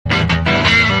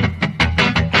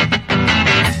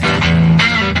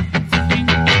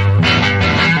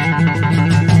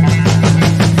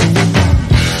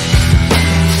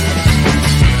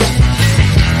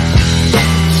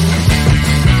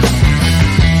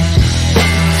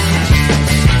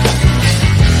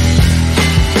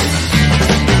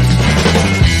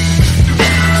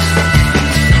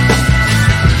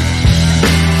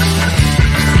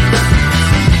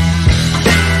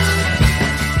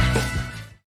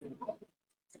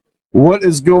What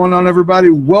is going on, everybody?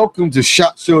 Welcome to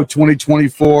SHOT Show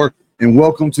 2024, and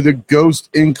welcome to the Ghost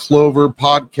in Clover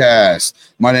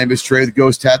podcast. My name is Trey, the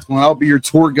Ghost Tactical, and I'll be your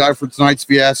tour guide for tonight's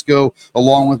fiasco.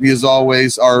 Along with me, as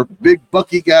always, our big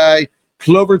Bucky guy,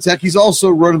 Clover Tech. He's also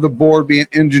running the board, being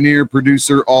engineer,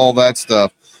 producer, all that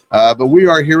stuff. But we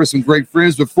are here with some great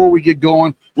friends. Before we get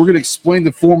going, we're going to explain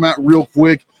the format real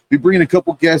quick. We're bringing a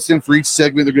couple guests in for each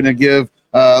segment. They're going to give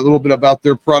a little bit about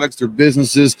their products, their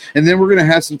businesses, and then we're going to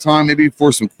have some time maybe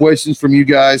for some questions from you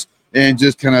guys and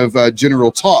just kind of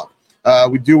general talk.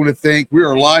 We do want to thank, we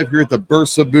are live here at the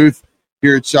Bersa booth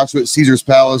here at SHOT Show at Caesars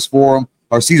Palace Forum,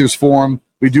 or Caesars Forum.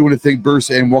 We do want to thank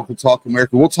Bersa and Welcome to Talk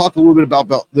America. We'll talk a little bit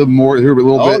about them more here a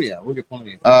little bit. Oh, yeah, we'll get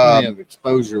plenty of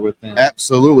exposure with them.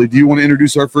 Absolutely. Do you want to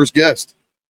introduce our first guest?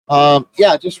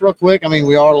 Yeah, just real quick. I mean,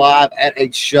 we are live at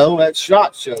a show at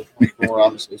SHOT Show 24,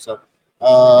 obviously. So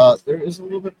there is a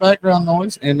little bit of background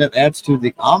noise, and that adds to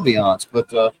the ambiance.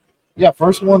 But yeah,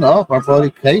 first one up, our buddy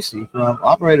Casey from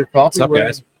Operator Coffee. What's up,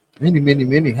 guys?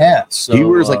 Many hats. So, he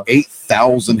wears like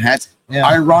 8,000 hats. Yeah.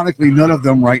 Ironically, none of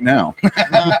them right now.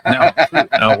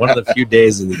 No, one of the few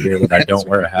days of the year that I don't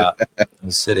wear a hat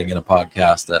is sitting in a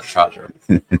podcast at SHOT Show.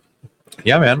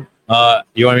 Yeah, man.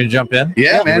 You want me to jump in?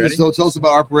 Yeah, man. So tell us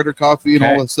about Operator Coffee and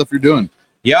all the stuff you're doing.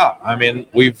 Yeah, I mean,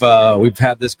 we've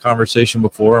had this conversation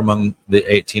before among the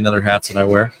 18 other hats that I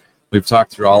wear. We've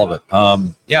talked through all of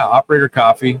it. Yeah, Operator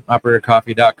Coffee,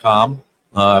 operatorcoffee.com.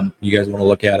 You guys want to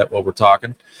look at it while we're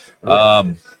talking.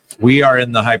 We are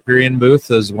in the Hyperion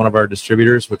booth as one of our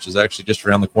distributors, which is actually just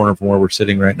around the corner from where we're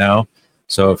sitting right now.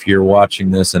 So if you're watching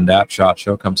this and at SHOT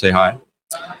Show, come say hi.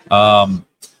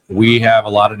 We have a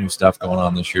lot of new stuff going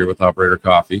on this year with Operator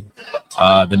Coffee.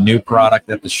 The new product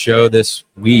at the show this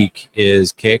week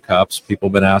is K-Cups. People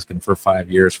have been asking for 5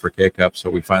 years for K-Cups, so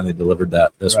we finally delivered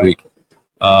that this week.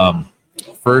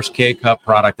 First K-Cup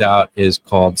product out is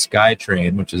called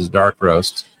Skytrain, which is dark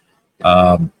roast.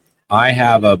 I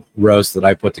have a roast that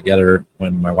I put together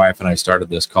when my wife and I started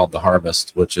this called The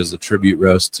Harvest, which is a tribute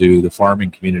roast to the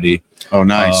farming community. Oh,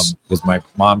 nice. Because my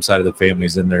mom's side of the family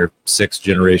is in their 6th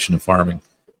generation of farming.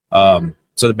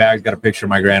 So the bag's got a picture of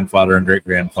my grandfather and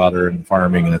great-grandfather and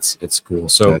farming, and it's cool.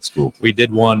 So that's cool. We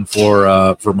did one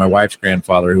for my wife's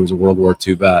grandfather, who was a World War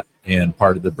II vet and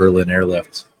part of the Berlin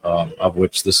airlift, of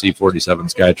which the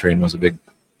C-47 Skytrain was a big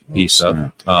piece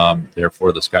of.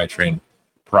 Therefore, the Skytrain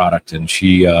product, and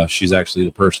she's actually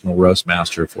the personal roast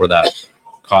master for that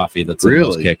coffee that's in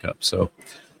those K-Cups. So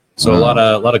a lot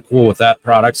of cool with that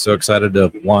product. So excited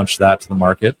to launch that to the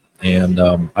market. And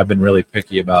I've been really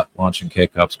picky about launching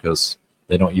K-Cups because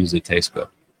they don't usually taste good.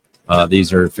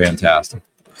 These are fantastic.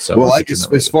 So well,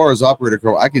 as far as Operator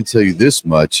Coffee, I can tell you this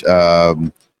much. I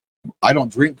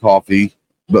don't drink coffee,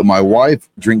 but my wife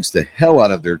drinks the hell out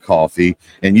of their coffee.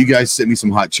 And you guys sent me some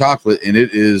hot chocolate, and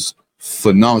it is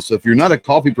phenomenal. So if you're not a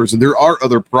coffee person, there are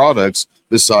other products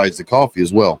besides the coffee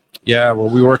as well. Yeah, well,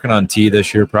 we're working on tea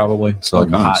this year probably. So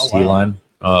like a hot tea line.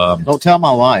 Don't tell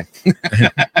my wife.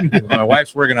 My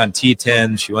wife's working on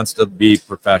T10. She wants to be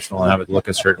professional and have it look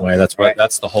a certain way.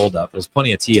 That's the holdup. There's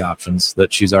plenty of tea options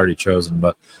that she's already chosen,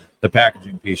 but the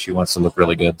packaging piece, she wants to look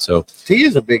really good. So tea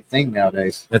is a big thing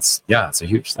nowadays. It's a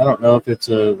huge thing. I don't know if it's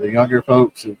the younger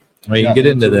folks. Well, you can get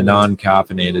into the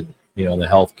non-caffeinated, the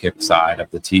health kick side of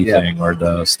the tea thing, or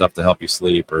the stuff to help you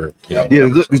sleep, or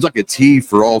there's like a tea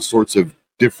for all sorts of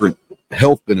different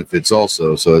health benefits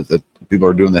also, so that people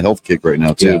are doing the health kick right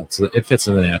now too. So it fits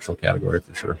in the natural category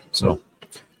for sure. So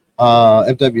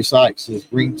FW Sykes is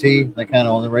green tea, that kind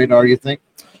of on the radar, you think?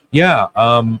 Yeah,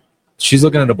 she's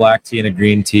looking at a black tea and a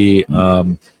green tea,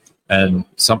 and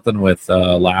something with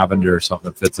lavender or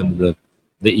something that fits into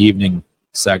the evening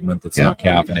segment that's not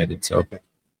caffeinated. So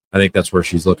I think that's where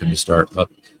she's looking to start,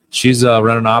 but she's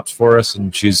running ops for us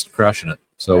and she's crushing it.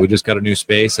 So we just got a new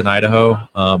space in Idaho,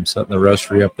 setting the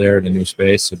roastery up there in a new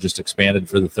space. So just expanded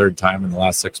for the 3rd time in the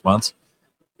last 6 months.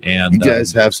 And you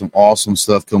guys have some awesome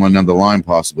stuff coming down the line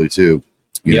possibly too.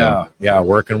 Yeah.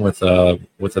 Working with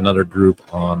another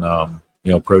group on,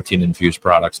 protein infused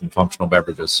products and functional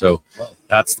beverages. So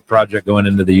that's the project going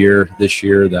into this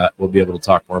year that we'll be able to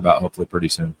talk more about hopefully pretty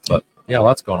soon. But yeah,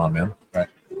 lots going on, man. Right.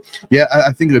 Yeah,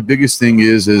 I think the biggest thing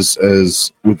is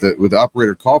with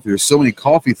Operator Coffee, there's so many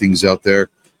coffee things out there,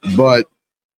 but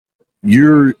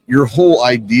your whole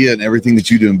idea and everything that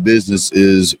you do in business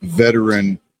is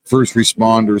veteran, first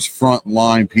responders,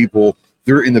 frontline people.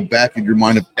 They're in the back of your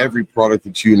mind of every product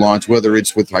that you launch, whether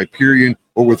it's with Hyperion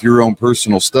or with your own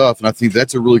personal stuff. And I think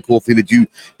that's a really cool thing that you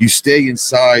stay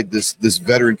inside this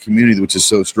veteran community, which is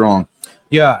so strong.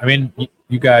 Yeah, I mean,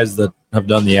 you guys that have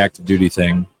done the active duty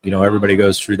thing, everybody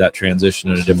goes through that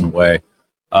transition in a different way.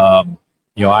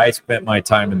 I spent my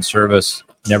time in service,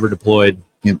 never deployed,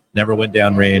 never went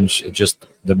down range. It's just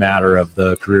the matter of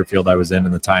the career field I was in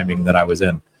and the timing that I was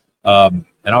in. And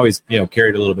always,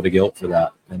 carried a little bit of guilt for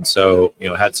that. And so,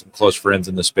 had some close friends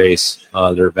in the space,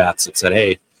 they're vets that said,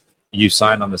 hey, you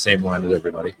sign on the same line as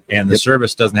everybody. And the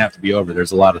service doesn't have to be over.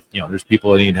 There's a lot of, there's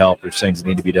people that need help. There's things that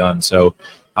need to be done. So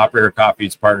Operator Coffee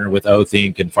is partnered with Oath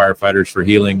Inc. and Firefighters for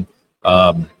Healing.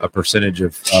 A percentage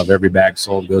of every bag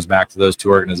sold goes back to those two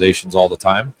organizations all the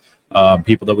time.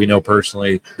 People that we know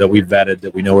personally, that we've vetted,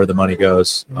 that we know where the money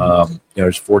goes.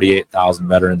 There's 48,000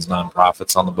 veterans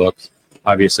nonprofits on the books.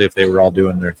 Obviously, if they were all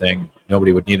doing their thing,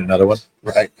 nobody would need another one.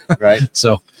 Right.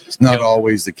 So it's not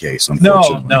always the case,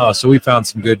 unfortunately. No. So we found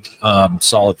some good,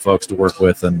 solid folks to work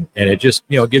with, and it just,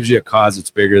 gives you a cause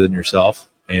that's bigger than yourself.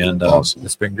 And Awesome.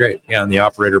 It's been great. Yeah, and the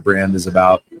Operator brand is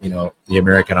about, the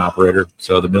American operator.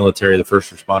 So the military, the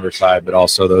first responder side, but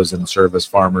also those in service,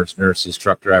 farmers, nurses,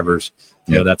 truck drivers.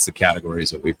 That's the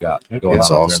categories that we've got going That's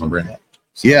on awesome. in the brand.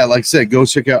 Yeah, like I said, go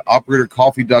check out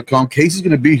operatorcoffee.com. Casey's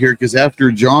going to be here because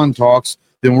after John talks,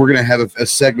 then we're going to have a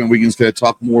segment we can just kind of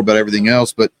talk more about everything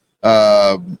else. But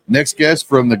next guest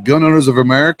from the Gun Owners of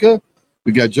America,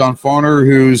 we got John Farner,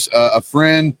 who's a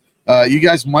friend. You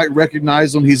guys might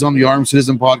recognize him. He's on the Armed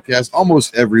Citizen podcast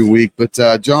almost every week.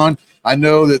 But John, I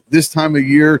know that this time of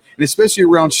year, and especially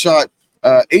around SHOT,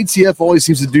 ATF always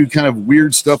seems to do kind of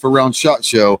weird stuff around SHOT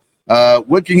Show.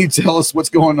 What can you tell us what's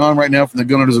going on right now from the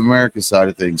Gun Owners of America side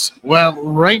of things? Well,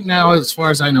 right now, as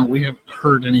far as I know, we haven't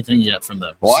heard anything yet from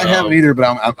them. Well, I haven't either,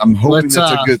 but I'm hoping that's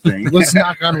a good thing. Let's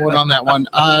knock on wood on that one.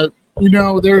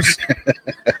 There's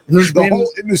the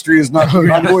whole industry is not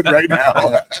on wood right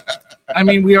now. I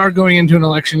mean, we are going into an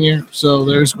election year, so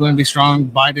there's going to be strong.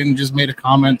 Biden just made a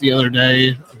comment the other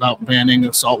day about banning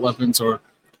assault weapons,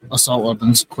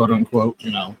 quote unquote,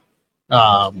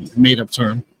 made up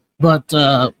term. But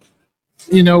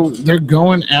they're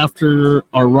going after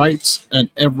our rights at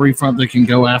every front they can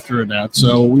go after it at.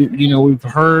 So we've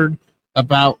heard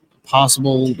about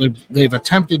possible. They've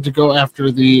attempted to go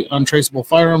after the Untraceable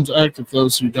Firearms Act. If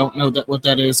those who don't know what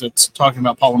that is, it's talking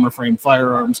about polymer frame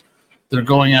firearms. They're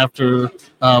going after.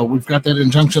 We've got that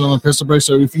injunction on the pistol brace.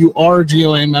 So if you are a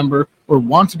GOA member or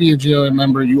want to be a GOA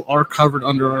member, you are covered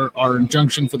under our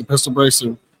injunction for the pistol brace.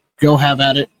 So go have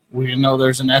at it. We know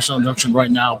there's a national injunction right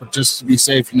now, but just to be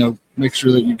safe, make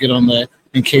sure that you get on that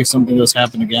in case something does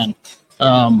happen again.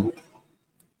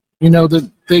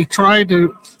 They try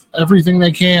to everything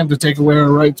they can to take away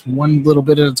our rights one little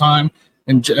bit at a time.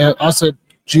 And us at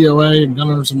GOA and Gun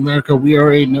Owners of America, we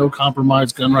are a no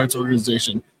compromise gun rights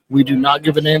organization. We do not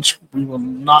give an inch. We will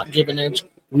not give an inch.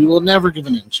 We will never give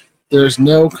an inch. There's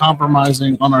no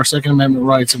compromising on our Second Amendment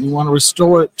rights, and we want to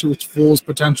restore it to its fullest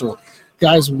potential.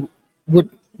 Guys, what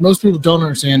most people don't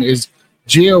understand is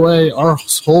GOA, our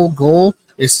whole goal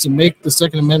is to make the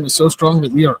Second Amendment so strong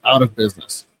that we are out of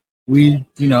business. I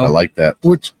like that.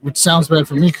 Which sounds bad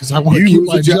for me because I want to keep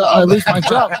my job. I lose my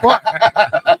job.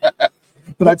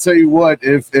 But I tell you what,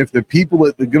 if the people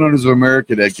at the Gun Owners of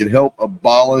America that could help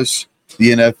abolish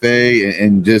the NFA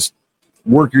and just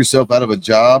work yourself out of a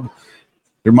job,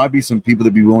 there might be some people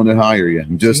that be willing to hire you.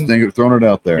 I'm just throwing it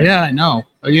out there. Yeah, I know.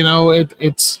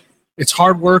 It's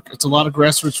hard work. It's a lot of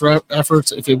grassroots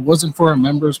efforts. If it wasn't for our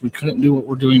members, we couldn't do what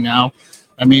we're doing now.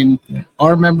 I mean,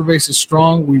 our member base is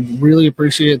strong. We really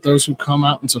appreciate those who come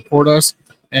out and support us.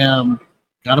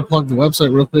 Got to plug the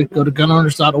website real quick. Go to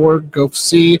gunowners.org. Go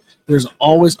see. There's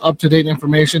always up-to-date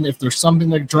information. If there's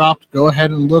something that dropped, go ahead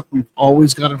and look. We've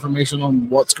always got information on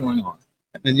what's going on.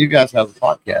 And you guys have a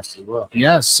podcast as well.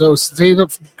 Yes. So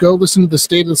go listen to the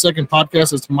State of the Second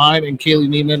podcast. It's mine and Kaylee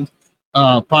Neiman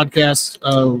podcast.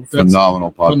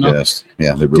 Phenomenal podcast.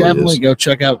 Yeah, they really definitely is. Go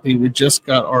check out we just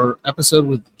got our episode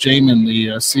with Jamin, the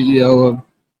CEO of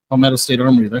Palmetto State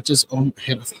Armory. That just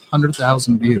hit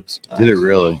 100,000 views. Did it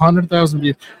really? 100,000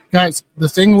 views. Guys, the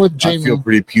thing with Jamin. I feel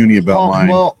pretty puny about mine.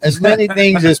 Well, as many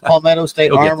things as Palmetto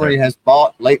State Armory has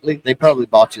bought lately, they probably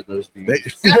bought you those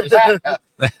views.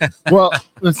 Well,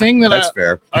 the thing that That's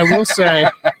fair. I will say,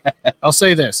 I'll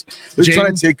say this. They're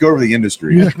trying to take over the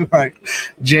industry. Right.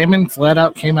 Jamin flat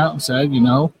out came out and said,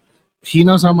 he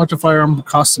knows how much a firearm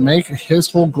costs to make.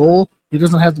 His whole goal, he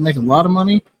doesn't have to make a lot of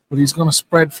money, but he's going to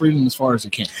spread freedom as far as he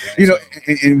can.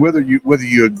 And whether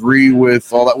you agree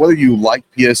with all that, whether you like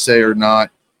PSA or not,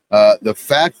 the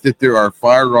fact that there are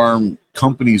firearm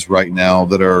companies right now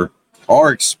that are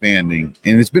expanding,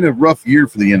 and it's been a rough year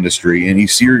for the industry, and you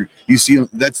see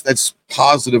that's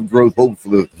positive growth hope for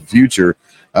the future.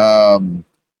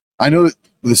 I know that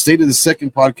the State of the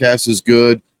Second podcast is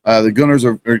good. The Gunners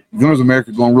of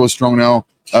America going really strong now.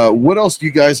 What else do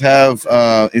you guys have?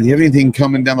 Do you have anything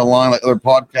coming down the line, like other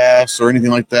podcasts or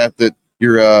anything like that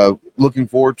you're looking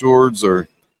forward towards? Or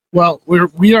Well,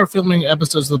 we are filming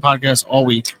episodes of the podcast all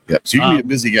week. yeah, so you're gonna be a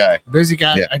busy guy. Busy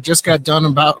guy. Yeah. I just got done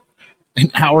about an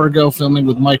hour ago filming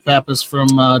with Mike Pappas from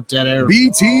Dead Air. B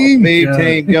team. B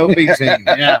team, go B team.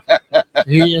 Yeah,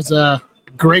 he is a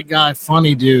great guy,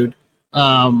 funny dude.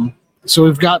 So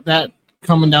we've got that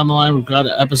coming down the line. We've got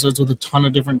episodes with a ton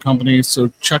of different companies, so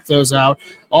check those out.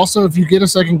 Also, if you get a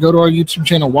second, go to our YouTube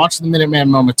channel, watch the Minuteman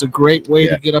Moment. It's a great way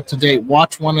to get up to date.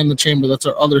 Watch One in the Chamber. That's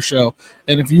our other show.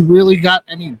 And if you really got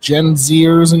any Gen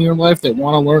Zers in your life that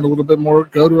want to learn a little bit more,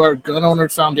 go to our Gun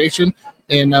Owners Foundation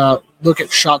and look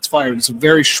at Shots Fired. It's a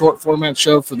very short format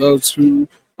show for those who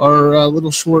are a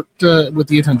little short with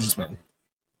the attention span.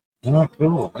 Oh,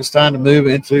 cool. It's time to move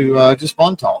into just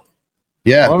fun talk.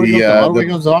 Yeah, What are we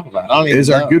going to talk about? I don't it even is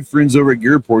know. our good friends over at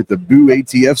Gearport, the Boo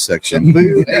ATF section.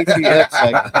 Boo ATF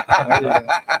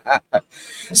segment.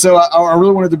 So I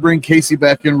really wanted to bring Casey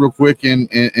back in real quick, and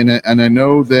I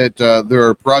know that there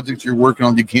are projects you're working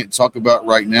on that you can't talk about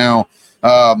right now.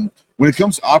 When it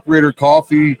comes to Operator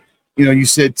Coffee, you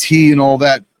said tea and all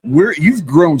that. You've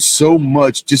grown so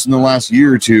much just in the last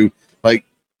year or two. Like,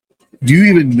 do you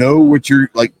even know what your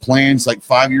plans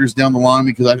 5 years down the line?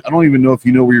 Because I don't even know if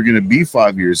you know where you're going to be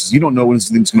 5 years. You don't know when this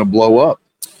thing's going to blow up.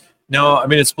 No, I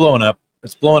mean, it's blowing up.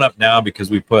 It's blowing up now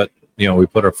because we put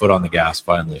our foot on the gas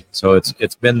finally. So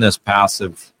it's been this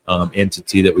passive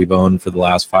entity that we've owned for the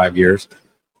last 5 years.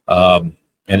 And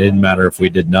it didn't matter if we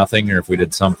did nothing or if we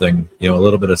did something, a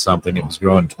little bit of something. It was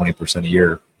growing 20% a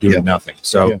year doing nothing.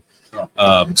 So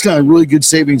it's kind of a really good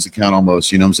savings account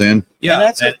almost. You know what I'm saying?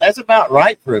 Yeah, that's about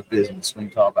right for a business when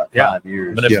you talk about 5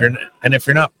 years. But if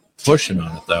you're not pushing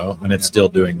on it though, and it's still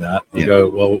doing that, you go,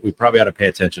 well, we probably ought to pay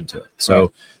attention to it.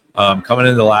 So coming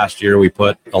into last year, we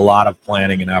put a lot of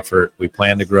planning and effort. We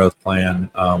planned a growth plan.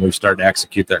 We've started to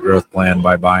execute that growth plan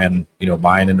by buying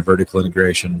into vertical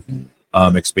integration,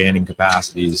 expanding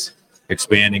capacities,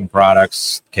 expanding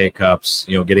products, K-cups,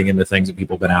 getting into things that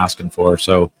people have been asking for.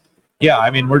 So yeah,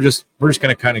 I mean, we're just going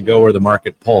to kind of go where the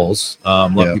market pulls,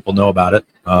 let people know about it.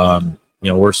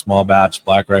 We're small batch,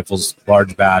 Black Rifle's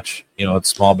large batch. It's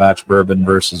small batch bourbon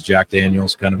versus Jack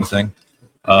Daniel's kind of a thing.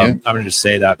 I'm going to just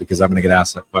say that because I'm going to get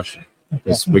asked that question.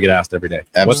 Because we get asked every day.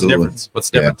 Absolutely. What's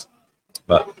the difference?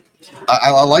 But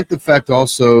I like the fact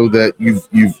also that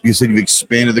you said you've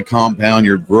expanded the compound,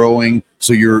 you're growing,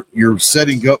 so you're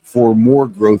setting up for more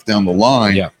growth down the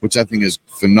line, which I think is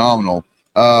phenomenal.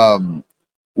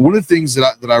 One of the things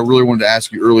that I really wanted to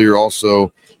ask you earlier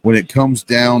also, when it comes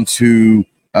down to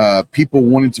people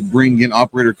wanting to bring in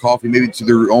Operator Coffee maybe to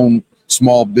their own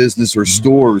small business or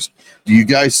stores, do you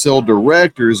guys sell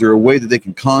direct, or is there a way that they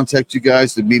can contact you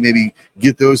guys to maybe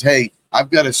get those? Hey, I've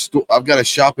got a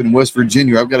shop in West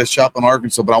Virginia, I've got a shop in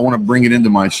Arkansas, but I want to bring it into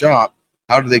my shop.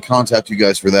 How do they contact you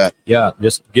guys for that? Yeah,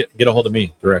 just get a hold of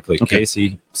me directly. Okay.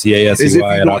 Casey, CASEY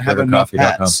at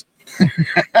operatorcoffee.com.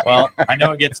 Well, I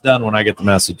know it gets done when I get the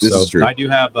message. This is true. I do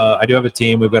have a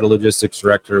team. We've got a logistics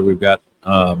director. We've got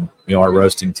our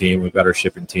roasting team. We've got our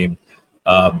shipping team.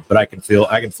 But I can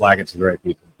flag it to the right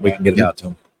people. We can get it out to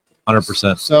them,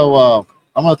 100%. So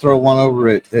I'm going to throw one over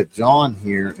at John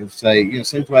here and say,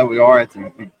 since we are at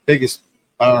the biggest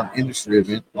firearm industry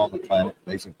event on the planet,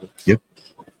 basically. Yep.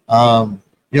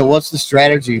 What's the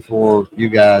strategy for you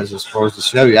guys as far as the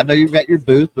show? I know you've got your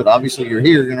booth, but obviously you're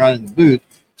here, you're running the booth.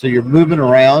 So you're moving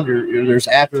around. There's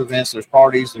after events, there's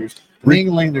parties, there's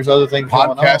mingling, there's other things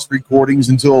going on. Podcast recordings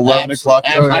until 11 o'clock.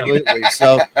 Absolutely.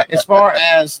 So as far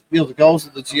as the goals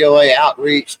of the GOA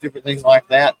outreach, different things like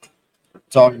that,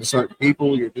 talking to certain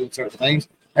people, you're doing certain things.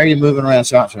 How are you moving around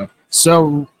SHOT Show?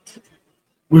 So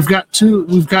we've got two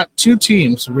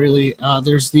teams really.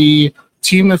 There's the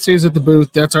team that stays at the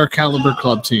booth. That's our Caliber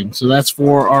Club team. So that's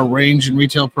for our range and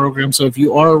retail program. So if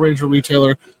you are a range or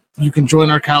retailer, you can join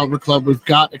our Caliber Club. We've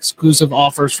got exclusive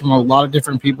offers from a lot of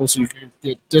different people, so you can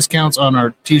get discounts on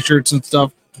our T-shirts and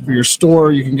stuff for your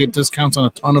store. You can get discounts on a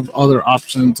ton of other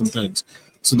options and things.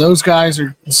 So those guys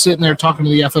are sitting there talking to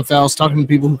the FFLs, talking to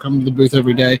people who come to the booth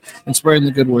every day, and spreading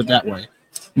the good word that way.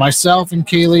 Myself and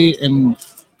Kaylee and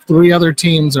 3 other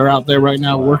teams are out there right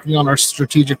now working on our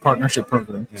strategic partnership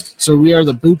program. So we are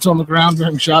the boots on the ground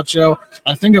during SHOT Show.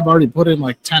 I think I've already put in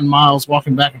 10 miles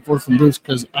walking back and forth from booths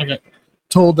because I got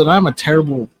told that I'm a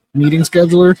terrible meeting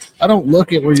scheduler. I don't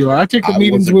look at where you are. I take the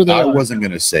meetings where they are. I wasn't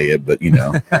going to say it, but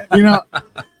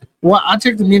well, I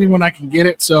take the meeting when I can get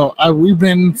it. So we've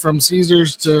been from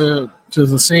Caesars to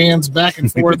the Sands, back and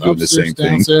forth, upstairs,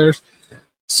 downstairs.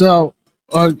 So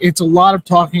it's a lot of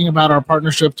talking about our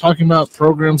partnership, talking about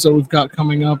programs that we've got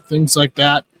coming up, things like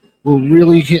that. we're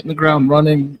really hitting the ground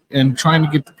running and trying to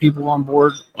get the people on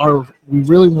board. We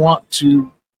really want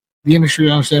the industry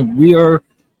to understand we are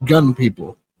gun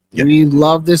people. Yep. We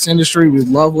love this industry. We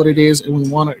love what it is, and we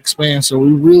want to expand. So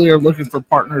we really are looking for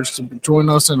partners to join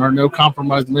us in our no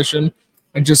compromise mission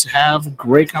and just have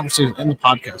great conversation in the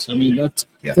podcast. I mean,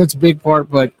 that's a big part,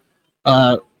 but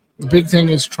the big thing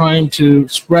is trying to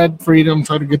spread freedom,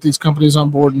 try to get these companies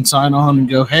on board and sign on and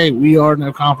go, hey, we are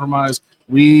no compromise.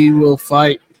 We will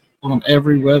fight on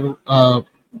everywhere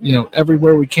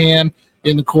we can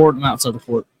in the court and outside the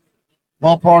court.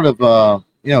 Well, part of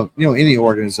any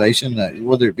organization,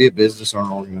 whether it be a business or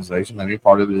an organization, I mean,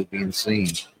 part of it is being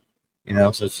seen.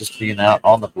 So it's just being out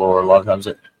on the floor. A lot of times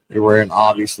you're wearing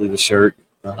obviously the shirt,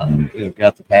 you've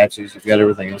got the patches, you've got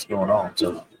everything else going on.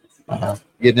 So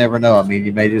you never know. I mean,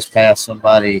 you may just pass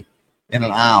somebody in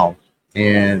an aisle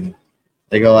and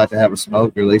they go out to have a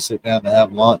smoke, or they sit down to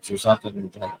have lunch or something.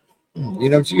 And think,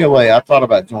 GOA, I thought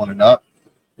about joining up,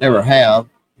 never have.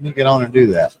 Let me get on and do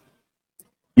that.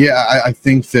 Yeah, I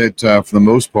think that for the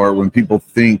most part, when people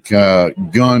think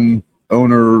gun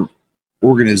owner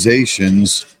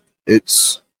organizations,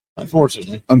 it's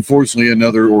unfortunately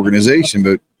another organization.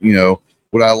 But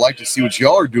what I like to see what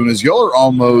y'all are doing is y'all are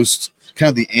almost kind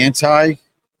of the anti.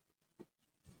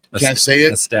 Can't say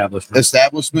it.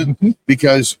 Establishment,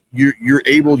 because you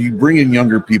bring in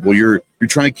younger people. You're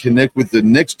trying to connect with the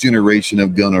next generation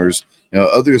of gunners.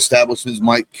 Other establishments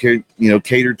might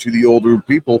cater to the older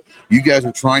people. You guys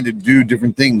are trying to do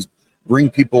different things, bring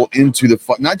people into the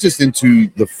fight, not just into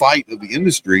the fight of the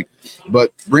industry,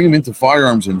 but bring them into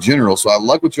firearms in general. So I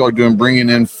like what y'all are doing, bringing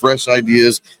in fresh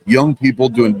ideas, young people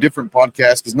doing different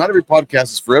podcasts, because not every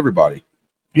podcast is for everybody.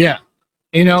 Yeah,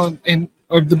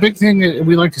 or the big thing that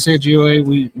we like to say at GOA,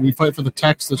 we fight for the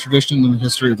text, the tradition, and the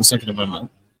history of the Second Amendment.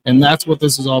 And that's what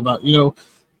this is all about.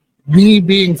 Me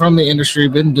being from the industry,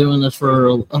 been doing this for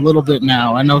a little bit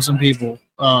now. I know some people,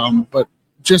 but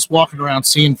just walking around,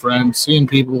 seeing friends, seeing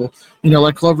people,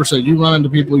 like Clover said, you run into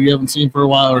people you haven't seen for a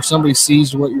while, or somebody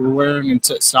sees what you're wearing and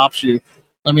stops you.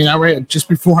 I mean, I ran just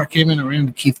before I came in, I ran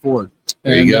into Keith Ford.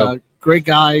 There you go. Great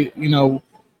guy.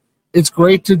 It's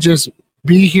great to just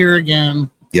be here again.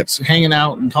 Yep. Hanging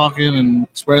out and talking and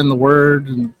spreading the word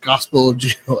and gospel of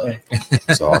GOA.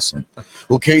 That's awesome.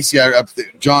 Well, Casey,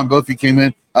 John, both of you came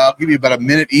in. I'll give you about a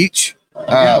minute each.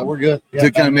 We're good.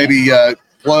 To kind of maybe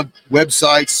plug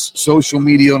websites, social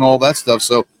media, and all that stuff.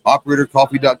 So,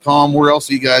 operatorcoffee.com. Where else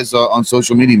are you guys on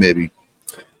social media, maybe?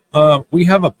 We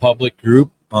have a public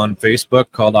group on Facebook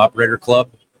called Operator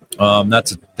Club.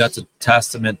 That's a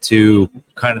testament to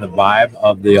kind of the vibe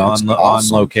of the on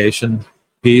location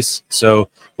piece. So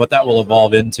what that will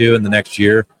evolve into in the next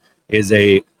year is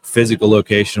a physical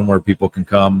location where people can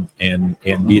come and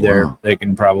be there. Wow. They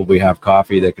can probably have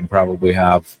coffee. They can probably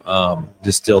have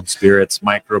distilled spirits,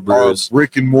 microbrews.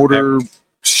 Brick and mortar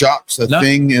shops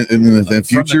thing in the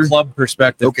future? From the club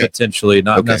perspective, potentially,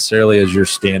 not necessarily as your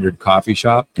standard coffee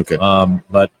shop,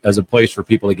 but as a place for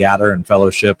people to gather and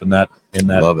fellowship in that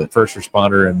first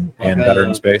responder and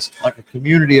veteran space. Like a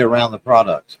community around the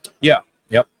product. Yeah.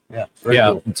 Yeah,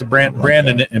 cool. It's a brand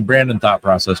and thought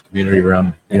process community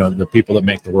around the people that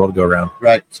make the world go round.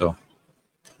 Right. So,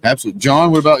 absolutely.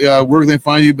 John, what about where can they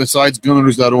find you besides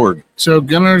gunowners.org? So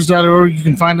gunowners.org, you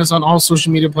can find us on all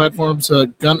social media platforms.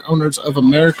 Gun Owners of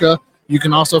America. You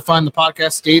can also find the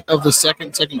podcast State of the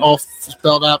Second all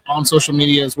spelled out on social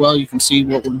media as well. You can see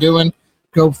what we're doing.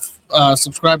 Go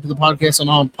subscribe to the podcast on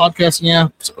all podcasting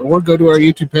apps, or go to our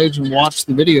YouTube page and watch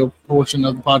the video portion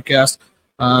of the podcast.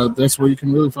 That's where you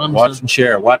can really find watch and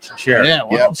share. Yeah, watch and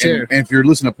share. And if you're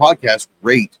listening to podcasts,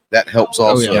 rate. That helps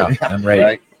also. And rate.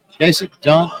 Right. Casey,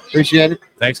 John, appreciate it.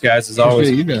 Thanks, guys. As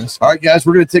always, you guys. All right, guys,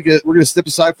 we're gonna step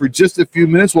aside for just a few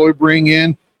minutes while we bring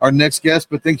in our next guest.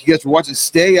 But thank you guys for watching.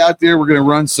 Stay out there. We're gonna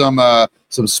run some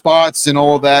spots and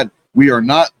all of that. We are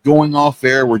not going off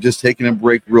air. We're just taking a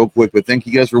break real quick. But thank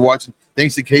you guys for watching.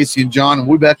 Thanks to Casey and John, and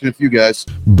we'll be back in a few, guys.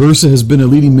 Bersa has been a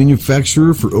leading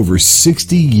manufacturer for over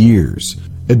 60 years.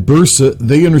 At Bersa,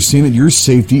 they understand that your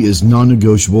safety is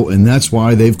non-negotiable, and that's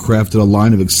why they've crafted a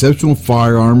line of exceptional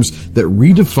firearms that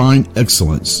redefine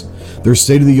excellence. Their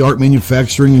state-of-the-art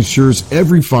manufacturing ensures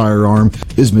every firearm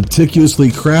is meticulously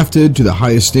crafted to the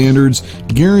highest standards,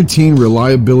 guaranteeing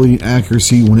reliability and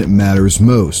accuracy when it matters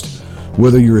most.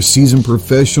 Whether you're a seasoned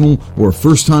professional or a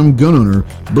first-time gun owner,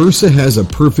 Bersa has a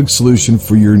perfect solution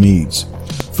for your needs.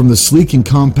 From the sleek and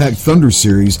compact Thunder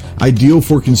series, ideal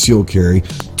for concealed carry,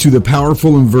 to the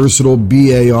powerful and versatile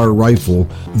BAR rifle,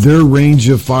 their range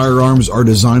of firearms are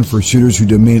designed for shooters who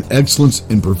demand excellence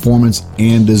in performance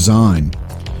and design.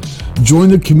 Join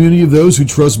the community of those who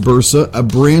trust Bersa, a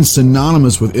brand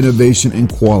synonymous with innovation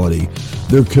and quality.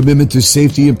 Their commitment to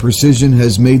safety and precision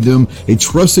has made them a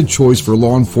trusted choice for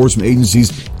law enforcement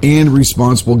agencies and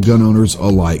responsible gun owners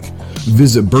alike.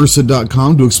 Visit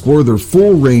Bersa.com to explore their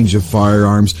full range of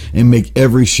firearms and make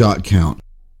every shot count.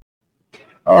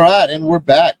 All right, and we're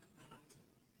back.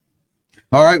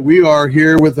 All right, we are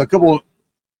here with a couple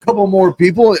more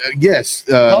people. Yes,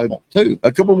 Two.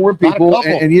 a couple more people, Not a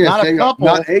couple. and yes, Not a couple.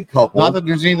 not a couple. Not that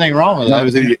there's anything wrong with No,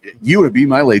 that. you would be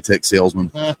my latex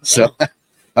salesman. So,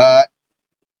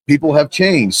 people have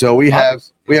changed. So we have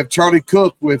Charlie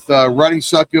Cook with Riding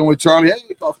Shotgun with Charlie.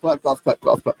 Hey, cough, cough, cough, cough,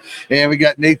 cough, cough. And we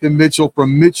got Nathan Mitchell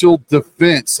from Mitchell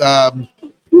Defense.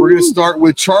 We're going to start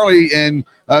with Charlie and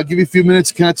give you a few minutes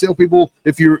to kind of tell people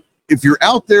if you're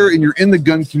out there and you're in the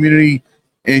gun community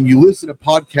and you listen to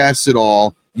podcasts at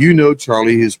all, you know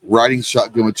Charlie is Riding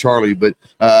Shotgun with Charlie. But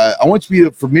I want you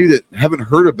to, for me that haven't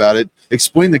heard about it,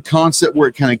 explain the concept, where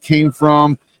it kind of came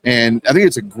from. And I think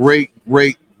it's a great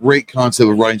concept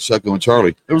of Riding Shotgun with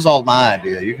Charlie. It was all my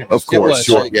idea. You can Of course, was.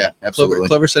 sure. Yeah, absolutely.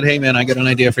 Clover said, "Hey man, I got an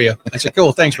idea for you." I said,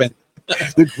 "Cool, thanks, man."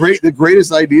 The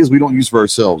greatest ideas we don't use for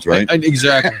ourselves, right?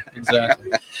 Exactly.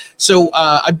 So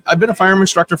I've been a firearm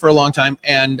instructor for a long time,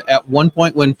 and at one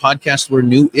point when podcasts were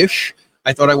new-ish,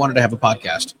 I thought I wanted to have a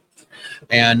podcast.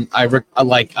 And I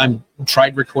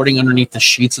tried recording underneath the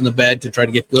sheets in the bed to try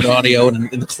to get good audio,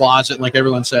 and in the closet, like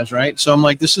everyone says, right? So I'm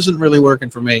like, this isn't really working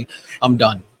for me. I'm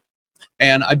done.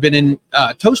 And I've been in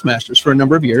Toastmasters for a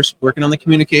number of years, working on the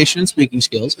communication and speaking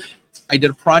skills. I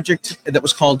did a project that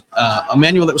was called a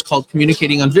manual that was called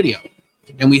Communicating on Video.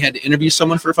 And we had to interview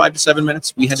someone for 5 to 7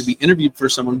 minutes. We had to be interviewed for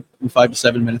someone in 5 to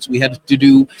 7 minutes. We had to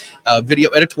do a video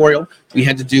editorial. We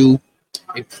had to do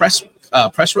a press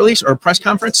release or a press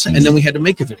conference, and then we had to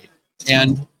make a video.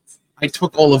 And I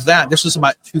took all of that. This was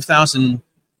about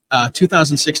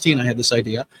 2016. I had this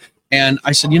idea. And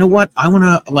I said, you know what? I want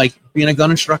to, being a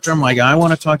gun instructor, I'm like, I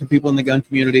want to talk to people in the gun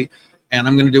community, and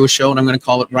I'm going to do a show, and I'm going to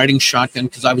call it Riding Shotgun,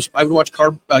 because I would watch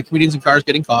comedians in cars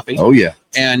getting coffee. Oh, yeah.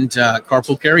 And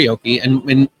carpool karaoke.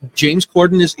 And James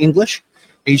Corden is English.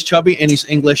 He's chubby, and he's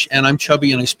English, and I'm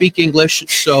chubby, and I speak English.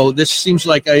 So this seems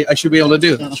like I should be able to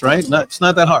do this, right? It's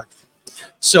not that hard.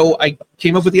 So I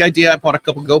came up with the idea. I bought a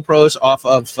couple GoPros off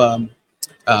of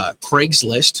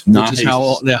Craigslist, Nice. which is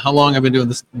how long I've been doing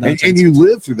this. And you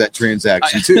lived through that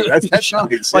transaction too. That's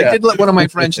nice. I did let one of my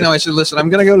friends know. I said, listen, I'm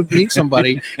going to go meet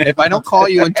somebody. If I don't call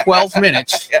you in 12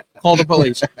 minutes, call the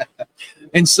police.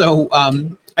 And so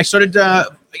I started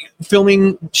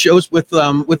filming shows with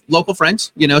local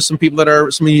friends, some people that are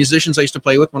some musicians I used to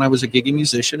play with when I was a gigging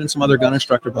musician, and some other gun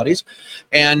instructor buddies.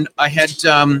 And I had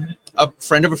a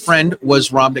friend of a friend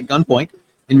was robbed at gunpoint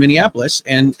in Minneapolis,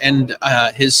 and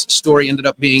his story ended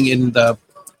up being in the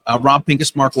Rob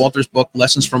Pincus, Mark Walters book,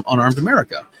 Lessons from Unarmed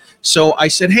America. So I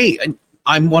said, hey,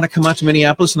 I want to come out to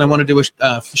Minneapolis, and I want to do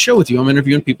a show with you. I'm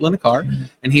interviewing people in the car.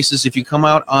 And he says, if you come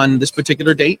out on this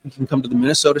particular date, you can come to the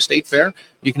Minnesota State Fair.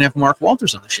 You can have Mark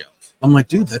Walters on the show. I'm like,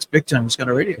 dude, that's big time. He's got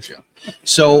a radio show.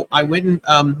 So I went and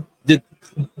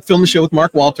filmed the show with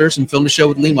Mark Walters, and filmed the show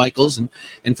with Lee Michaels, and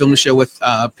filmed the show with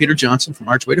Peter Johnson from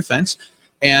Archway Defense.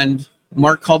 And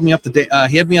Mark called me up the day.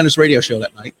 He had me on his radio show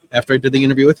that night after I did the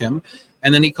interview with him.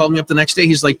 And then he called me up the next day.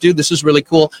 He's like, dude, this is really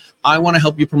cool. I want to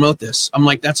help you promote this. I'm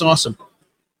like, that's awesome.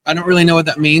 I don't really know what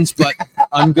that means, but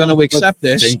I'm going to accept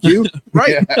this. Thank you.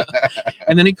 Right.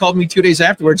 And then he called me 2 days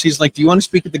afterwards. He's like, do you want to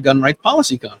speak at the Gun Rights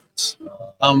Policy Conference?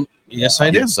 Yes, I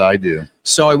do. Yes, I do.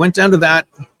 So I went down to that,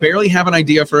 barely have an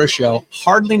idea for a show,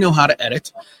 hardly know how to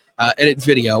edit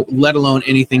video, let alone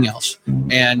anything else.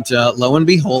 And lo and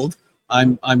behold,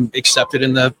 I'm accepted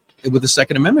with the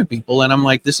Second Amendment people, and I'm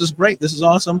like, this is great, this is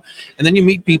awesome. And then you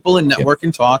meet people and network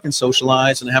and talk and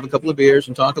socialize and have a couple of beers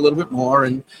and talk a little bit more,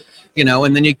 and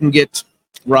and then you can get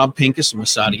Rob Pincus and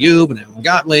Masada Ayub and Alan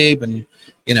Gottlieb and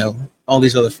all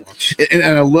these other folks. And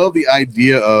I love the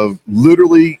idea of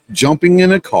literally jumping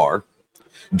in a car,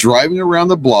 driving around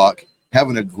the block,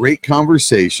 having a great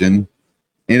conversation,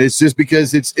 and it's just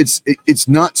because it's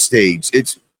not staged.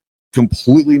 It's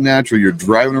completely natural. You're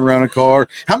driving around a car.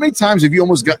 How many times have you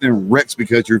almost gotten in wrecks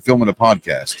because you're filming a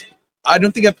podcast? I I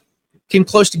don't think I came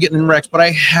close to getting in wrecks, but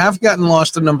I have gotten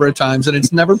lost a number of times, and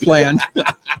it's never planned.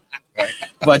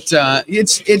 But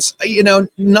it's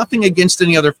nothing against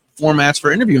any other formats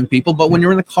for interviewing people, but when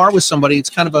you're in the car with somebody, it's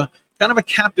kind of a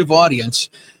captive audience,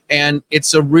 and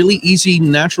it's a really easy,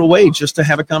 natural way just to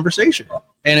have a conversation,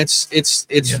 and it's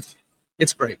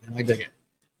great, man. I dig it.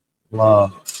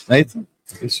 Nathan,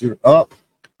 it's your up.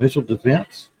 Mitchell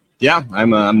Defense. Yeah,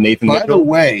 I'm Nathan By Mitchell. the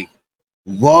way,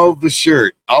 love the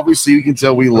shirt. obviously you can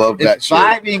tell we love that It's shirt.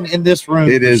 vibing in this room.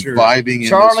 It for is sure. vibing in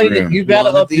Charlie, this room. you got to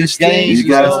One of up your these game. things, You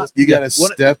gotta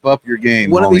One- step up your game.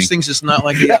 One of homie. these things is not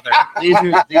like the other.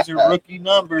 These are rookie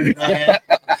numbers, man.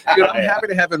 Dude, I'm happy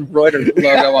to have embroidered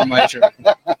logo on my shirt.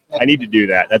 I need to do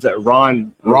that. That's a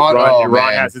Ron. Oh, Ron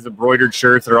man. has his embroidered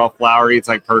shirts. They're all flowery. It's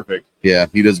like perfect. Yeah,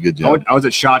 he does a good job. I was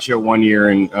at SHOT Show one year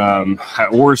and I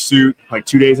wore a suit like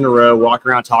 2 days in a row, walked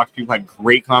around, talked to people, had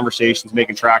great conversations,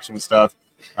 making traction with stuff.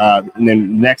 And then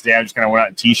the next day I just kind of went out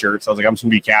in t-shirts. I was like, I'm just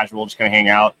gonna be casual, just gonna hang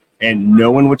out. And no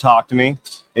one would talk to me.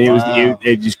 And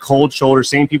it just cold shoulder.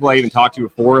 Same people I even talked to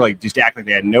before, like just act like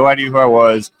they had no idea who I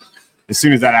was. As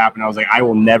soon as that happened, I was like, I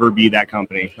will never be that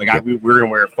company. Like we're gonna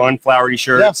wear fun, flowery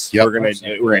shirts. Yep. We're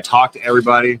gonna talk to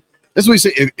everybody. That's what we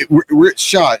say. We're at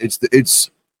SHOT. It's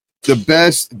the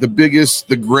best, the biggest,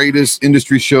 the greatest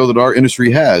industry show that our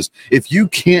industry has. If you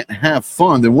can't have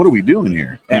fun, then what are we doing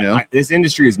here? You know, This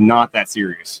industry is not that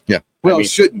serious. yeah. Well, I mean, it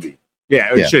shouldn't be.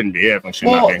 Yeah, it Yeah. shouldn't be. It definitely should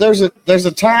not Well, be. there's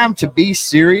a time to be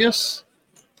serious,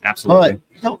 Absolutely. but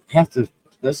you don't have to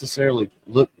necessarily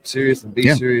look serious and be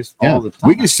Yeah. serious Yeah. all the time.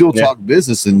 We can still Yeah. talk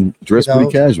business and dress You know,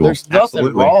 pretty casual. There's nothing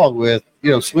Absolutely. wrong with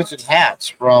switching hats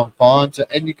from fun to,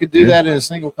 and you could do Yeah. that in a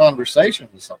single conversation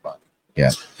with somebody.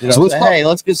 Yeah. You know, So let's say, talk- hey,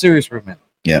 let's get serious for a minute.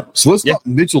 Yeah. So let's talk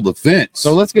Mitchell Defense.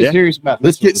 So let's get Yeah. serious about.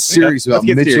 let's Mitchell get Defense. serious about Let's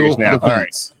get Mitchell serious now.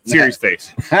 Defense. Serious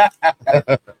face.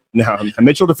 No,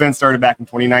 Mitchell Defense started back in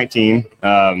 2019.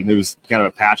 It was kind of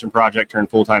a passion project turned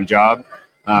full-time job.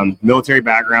 Military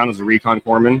background as a recon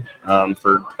corpsman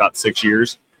for about 6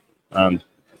 years.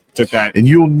 Took that. And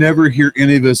you'll never hear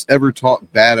any of us ever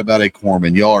talk bad about a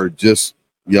corpsman. Y'all are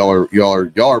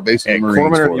basically Hey, Marines.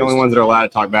 corpsmen are for the only us. ones that are allowed to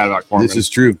talk bad about corpsmen. This is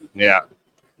true. Yeah.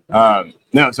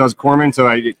 No, so I was a corpsman. So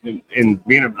in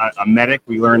being a medic,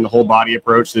 we learned the whole body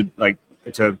approach to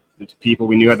people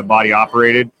we knew how the body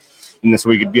operated. And this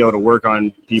way we could be able to work on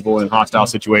people in hostile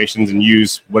situations and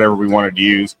use whatever we wanted to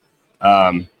use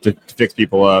to fix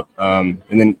people up. And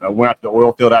then I went out to the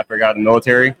oil field after I got in the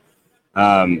military.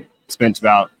 Spent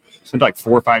like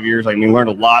 4 or 5 years. Learned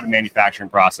a lot of manufacturing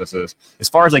processes. As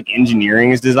far as like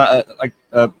engineering is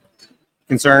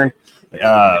concerned,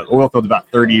 oil field's about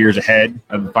 30 years ahead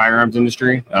of the firearms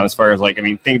industry. As far as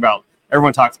think about,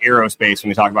 everyone talks aerospace when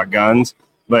they talk about guns,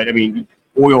 but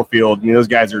oil field, those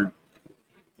guys are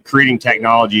creating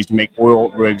technologies to make oil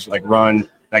rigs run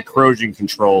like corrosion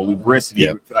control, lubricity,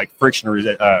 friction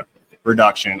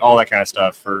reduction, all that kind of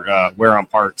stuff for wear on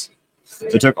parts. So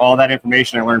I took all that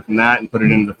information I learned from that and put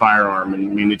it into the firearm.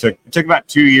 And it took about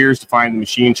 2 years to find the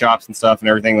machine shops and stuff and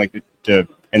everything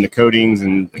and the coatings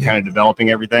and the kind of developing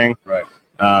everything. Right.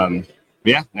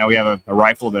 Yeah. Now we have a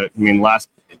rifle that last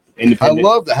I independent.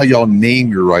 love how y'all name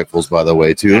your rifles, by the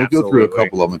way, too. We'll go through a Absolutely.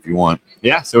 couple of them if you want.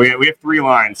 Yeah. So we have 3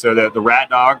 lines. So the Rat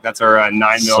Dog, that's our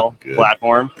 9mm So good.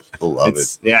 platform. I love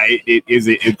it. Yeah, it is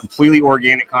a completely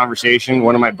organic conversation.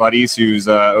 One of my buddies who's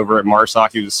over at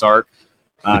MARSOC, he was a SARC.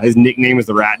 His nickname is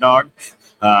the Rat Dog.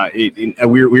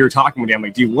 We were talking with him,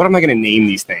 like, dude, what am I going to name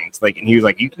these things? And he was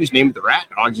like, you can just name it the Rat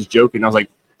Dog, just joking. And I was like,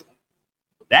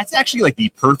 that's actually the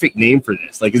perfect name for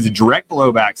this. It's a direct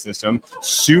blowback system,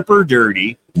 super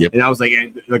dirty. Yep. And I was like,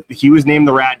 he was named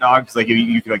the Rat Dog because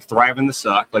you could thrive in the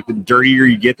suck. The dirtier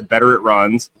you get, the better it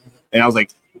runs. And I was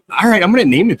like, all right, I'm going to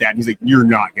name it that. And he's like, you're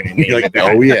not going to name it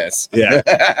that. Oh, yes. Yeah.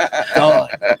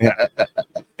 Yeah.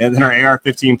 And then our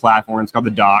AR-15 platform, it's called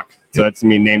the Doc. So it's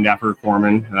named after a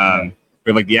corpsman.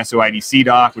 We have the SOIDC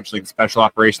Doc, which is the Special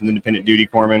Operations Independent Duty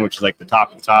Corpsman, which is the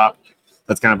top of the top.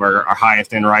 That's kind of our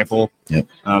highest end rifle. Yep.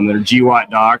 There are GWAT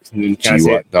docs. And then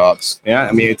GWAT docs. Yeah,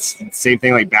 it's the same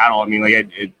thing like battle.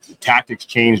 Tactics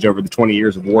changed over the 20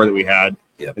 years of war that we had.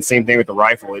 Yep. The same thing with the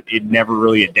rifle. It never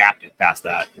really adapted past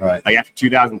that. Right. After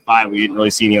 2005, we didn't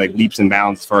really see any leaps and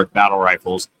bounds as far as battle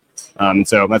rifles.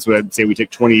 So that's what I'd say. We took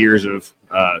 20 years of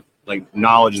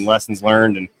knowledge and lessons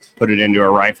learned and put it into a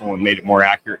rifle and made it more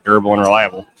accurate, durable, and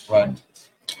reliable. Right.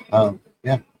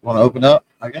 Yeah. Want to open up?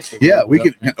 I guess. Yeah, we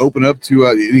can open up to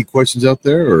any questions out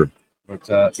there, or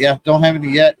But yeah, don't have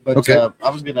any yet. But Okay. I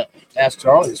was gonna ask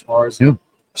Charlie as far as Yeah.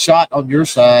 SHOT on your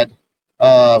side.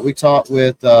 We talked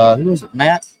with who was it?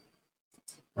 Matt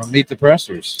from Meet the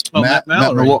Pressers. Oh, Matt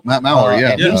Mallory. Matt Mallory,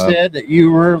 yeah. And he said that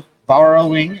you were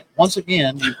borrowing once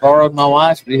again. You borrowed my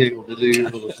wife's vehicle to do your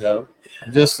little show.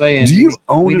 I'm just saying. Do you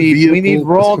own we a need vehicle? we need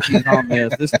royalties on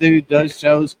this. This dude does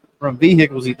shows from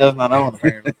vehicles he does not own,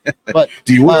 apparently. But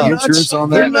Do you want They're insurance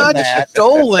on They're that? not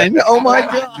stolen. Oh my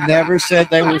god! never said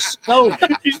they were stolen.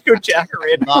 You just go jack her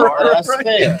in. Not what I said.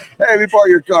 Hey, let me borrow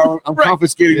your car. I'm Right.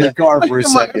 confiscating your car for a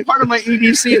second. Part of my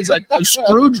EDC is a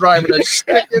screwdriver to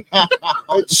stick it.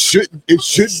 It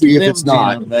should be if it's Slim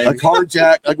not Jim, baby. a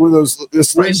carjack, like one of those the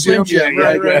Slim Right, Slim Jim, Jim,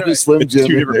 right. the Slim Two Jim.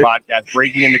 different podcasts,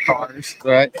 breaking into cars,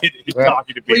 Right. and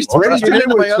talking to Please people. do Riding Tune into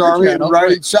my with other Charlie and channel.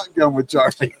 riding shotgun with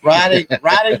Charlie. Riding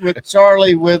with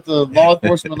Charlie with a law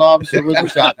enforcement officer with a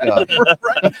shotgun.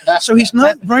 So he's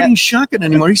not riding shotgun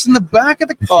anymore. He's in the back of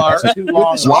the car That's too with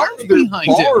long. his Why arms are there behind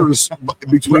him. bars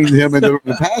between him and the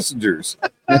passengers?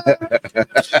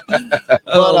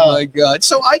 Oh my god!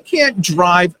 So I can't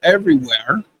drive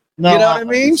everywhere. No, You know what I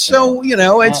mean? So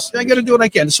it's I got to do what I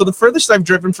can. So the furthest I've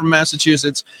driven from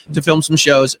Massachusetts to film some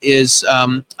shows is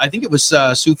I think it was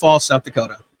Sioux Falls, South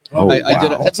Dakota. Oh, I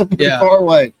did it. That's a pretty Yeah. far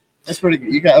away. That's pretty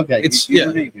good. You got okay. It's- you yeah.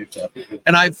 redeemed yourself.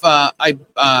 And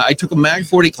I took a Mag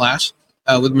 40 class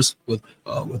with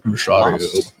Machado.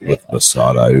 With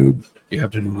Masada. You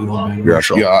have to do the old man Yeah,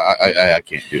 Marshall. I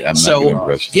can't do. I'm So, not doing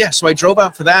impressions. Yeah, so I drove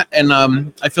out for that, and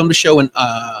I filmed a show in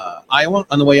Iowa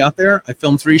on the way out there. I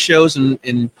filmed 3 shows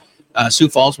in Sioux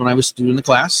Falls when I was doing the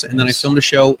class, and then I filmed a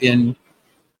show in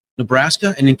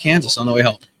Nebraska and in Kansas on the way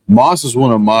home. Moss is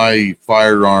one of my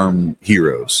firearm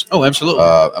heroes. Oh, absolutely.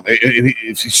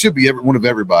 He should be one of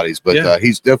everybody's, but Yeah.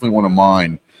 he's definitely one of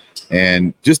mine.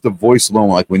 And just the voice alone,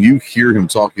 like when you hear him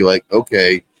talk, you're like,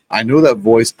 okay, I know that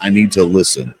voice. I need to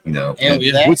listen. And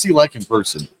yeah. What's he like in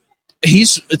person?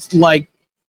 It's like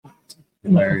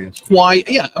hilarious. quiet.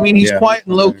 Yeah, I mean, he's Yeah. quiet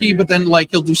and low key, but then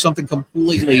like he'll do something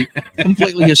completely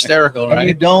hysterical, And you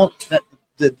right? don't.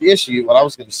 The issue. What I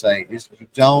was going to say is you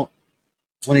don't.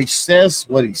 When he says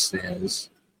what he says,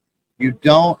 you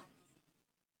don't.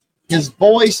 His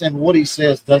voice and what he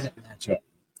says doesn't match up.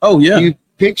 Oh yeah. You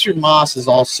picture Moss is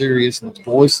all serious and his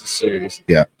voice is serious.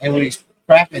 Yeah. And when he's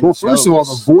cracking. Well, first of all,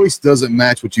 the jokes- voice doesn't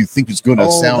match what you think it's going to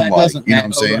Oh, sound that like. doesn't You know what I'm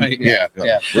match. saying? Right. Yeah.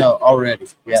 Yeah. No, already.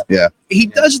 Yeah. He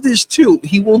does this too.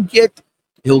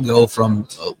 He'll go from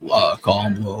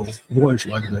calm, low voice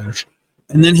like this,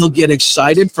 and then he'll get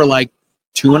excited for like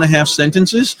 2.5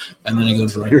 sentences, and then he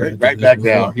goes right back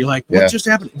down. You're like, what Yeah. just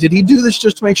happened? Did he do this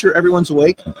just to make sure everyone's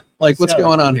awake? Like, what's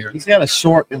going on here? He's got a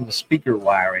short in the speaker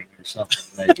wiring or something.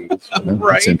 Maybe.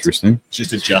 Right. That's interesting. It's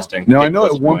just adjusting. Now, I know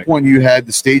at one point you had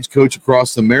the Stagecoach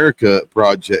Across America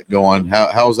project going.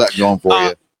 How's that going for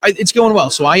you? It's going well.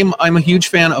 So I'm a huge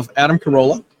fan of Adam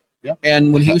Carolla. Yeah.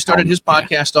 And when he started his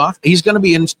podcast off, he's going to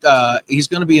be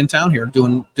in town here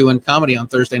doing comedy on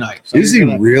Thursday night. So Is he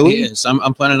really? He is.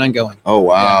 I'm planning on going. Oh,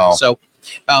 wow. Yeah. So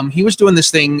he was doing this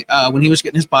thing when he was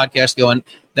getting his podcast going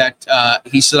that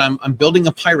he said, I'm building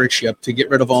a pirate ship to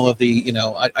get rid of all of the,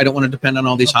 I don't want to depend on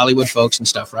all these Hollywood folks and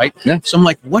stuff. Right. Yeah. So I'm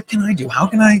like, what can I do? How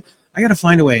can I got to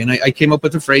find a way. And I came up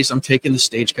with the phrase, I'm taking the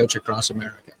Stagecoach across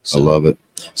America. So, I love it.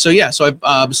 So yeah, so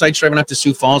I besides driving up to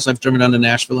Sioux Falls, I've driven down to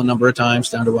Nashville a number of times,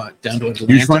 down to Atlanta.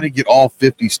 You're trying to get all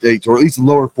 50 states, or at least the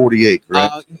lower 48,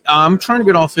 correct? I'm trying to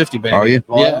get all 50, baby. Are you?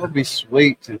 Well, Yeah. that would be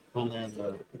sweet to pull in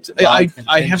the.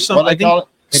 I have some. What I they call it?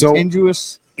 So-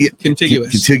 Contiguous.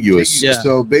 Contiguous. Contiguous. Yeah.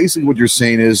 So basically, what you're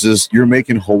saying is you're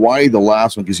making Hawaii the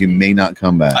last one because you may not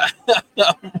come back.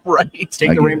 Right. Take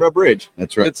I the get Rainbow Bridge.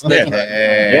 That's right. That's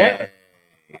right.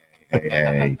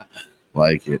 Hey,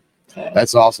 like it.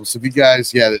 That's awesome. So if you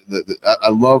guys, I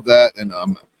love that, and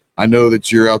I know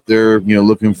that you're out there,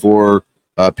 looking for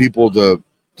people to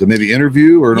maybe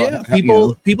interview or Yeah, not,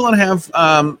 people that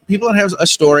have a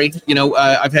story.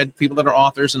 I've had people that are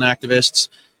authors and activists,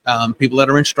 people that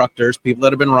are instructors, people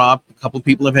that have been robbed. A couple of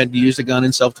people have had to use a gun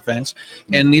in self-defense,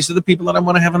 and these are the people that I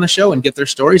want to have on the show and get their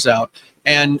stories out.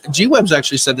 And G-Web's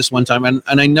actually said this one time, and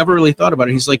I never really thought about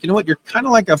it. He's like, you know what, you're kind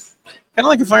of like a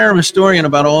firearm historian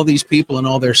about all these people and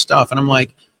all their stuff. And I'm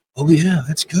like, oh yeah,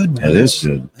 that's good, man. That is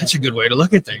good. That's a good way to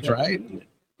look at things, right?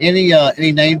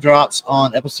 Any name drops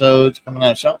on episodes coming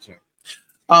out of Shots here?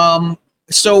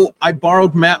 So I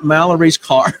borrowed Matt Mallory's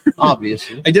car.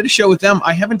 Obviously. I did a show with them.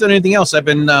 I haven't done anything else. I've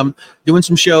been doing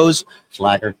some shows.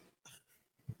 Slacker.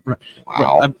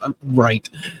 Wow. Right.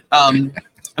 I'm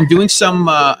doing some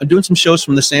shows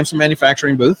from the Samsung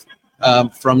manufacturing booth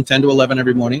from 10 to 11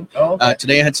 every morning. Oh, okay.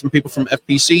 Today I had some people from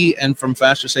FPC and from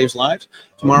Faster Saves Lives.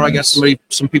 Tomorrow I got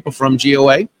some people from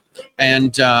GOA,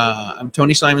 and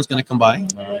Tony Simon's going to come by.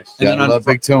 Nice. And Yeah, then I on love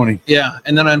Big Tony. Yeah,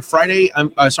 and then on Friday,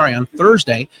 on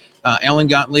Thursday, Alan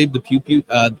Gottlieb, the Pew Pew,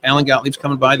 Alan Gottlieb's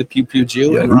coming by, the Pew Pew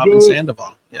Jew, Yeah, and who Robin good?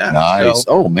 Sandoval. Yeah, Nice.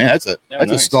 so- Oh man, that's a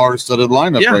nice. star-studded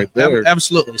lineup yeah, right there.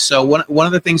 absolutely. So one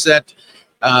of the things that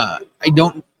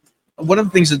one of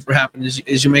the things that happen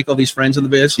is you make all these friends in the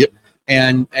biz. Yep.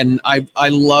 and I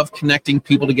love connecting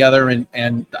people together.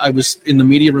 And I was in the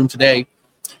media room today,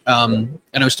 and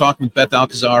I was talking with Beth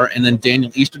Alcazar, and then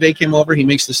Daniel Easterday came over. He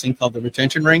makes this thing called the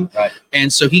retention ring, Right.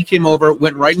 and so he came over,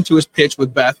 went right into his pitch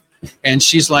with Beth. And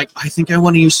she's like, I think I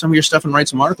want to use some of your stuff and write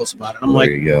some articles about it. I'm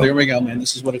There you go. there we go, man.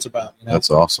 This is what it's about. You know?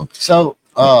 That's awesome. So,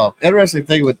 interesting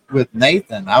thing with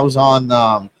Nathan, I was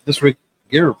on this week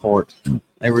Gear Report.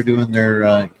 They were doing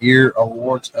their Gear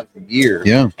Awards of the Year.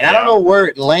 Yeah. And I don't know where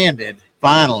it landed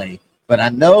finally, but I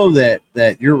know that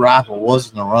your rifle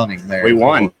was in the running there. We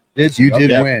won. Did You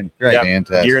did Okay. win. Great. Yep.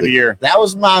 Fantastic. Year of the year. That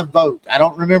was my vote. I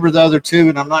don't remember the other two,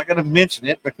 and I'm not going to mention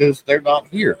it because they're not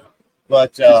here.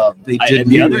 But They And did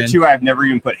the win. other two I've never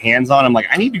even put hands on. I'm like,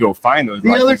 I need to go find those. The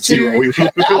other rifles, see two-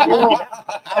 what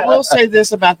I will say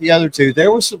this about the other two: there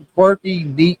were some quirky,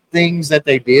 neat things that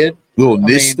they did. Little I mean,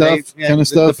 niche stuff, yeah, kind of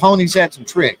The stuff. ponies had some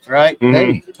tricks, right?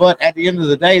 Mhm. But at the end of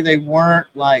the day, they weren't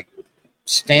like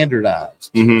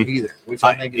standardized Mhm. either, which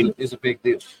I think is a big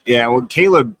deal. Yeah, well,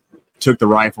 Caleb took the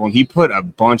rifle and he put a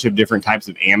bunch of different types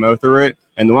of ammo through it.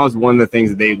 And that was one of the things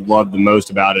that they loved the most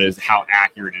about it is how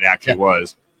accurate it actually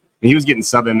was. And he was getting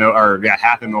sub MO or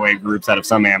half MOA groups out of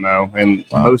some ammo, and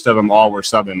most of them all were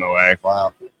sub MOA.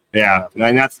 Wow. Yeah,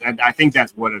 and I think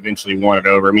that's what eventually won it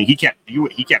over. I mean, he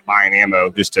kept buying ammo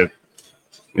just to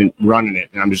and running it,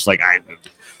 and I'm just like,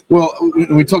 Well,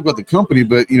 we talk about the company,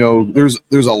 but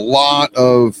there's a lot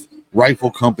of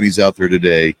rifle companies out there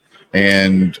today,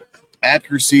 and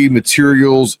accuracy,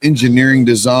 materials, engineering,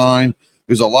 design.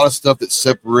 There's a lot of stuff that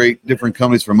separate different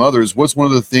companies from others. What's one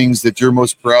of the things that you're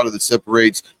most proud of that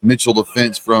separates Mitchell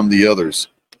Defense from the others?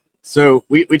 So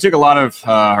we took a lot of,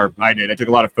 or I took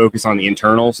a lot of focus on the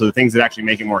internal, so the things that actually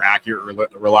make it more accurate,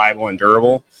 reliable, and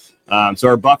durable. So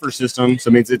our buffer system, so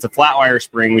I mean, it's a flat wire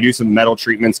spring. We do some metal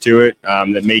treatments to it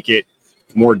that make it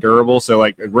more durable. So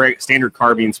like a standard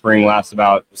carbine spring lasts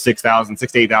about 6,000 to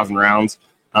 8,000 rounds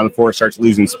before it starts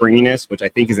losing springiness, which I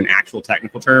think is an actual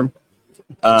technical term.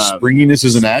 Springiness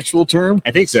is an actual term?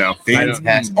 I think so.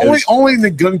 Fantastic. Only in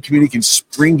the gun community can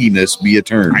springiness be a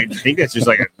term. I think that's just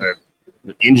like a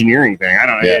engineering thing. I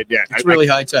don't know. Yeah. Yeah, It's really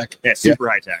high tech. yeah, super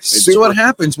high tech. So what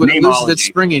happens when it loses its Namology.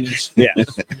 springiness? Yeah.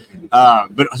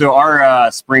 But so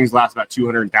our springs last about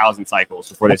 200,000 cycles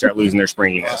before they start losing their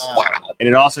springiness. Wow. And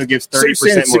it also gives So you're 30%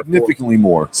 saying more significantly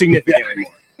more. significantly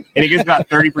more. And it gives about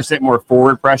 30% more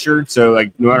forward pressure. So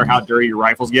like no matter how dirty your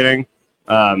rifle's getting,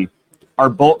 our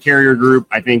bolt carrier group,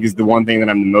 I think, is the one thing that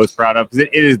I'm the most proud of because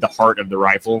it is the heart of the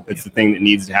rifle. It's the thing that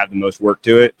needs to have the most work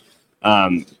to it.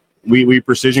 We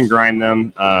precision grind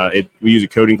them. We use a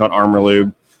coating called Armor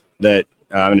Lube that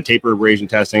in a taper abrasion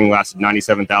testing lasted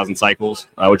 97,000 cycles,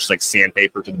 which is like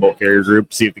sandpaper to the bolt carrier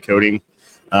group. See if the coating.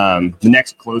 The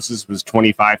next closest was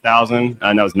 25,000,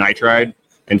 and that was nitride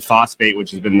and phosphate,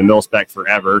 which has been the mil spec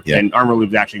forever. Yeah. And Armor Lube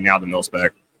is actually now the mil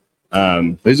spec.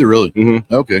 Is it really? Mhm.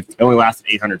 Okay. It only lasted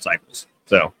 800 cycles.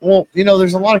 So Well,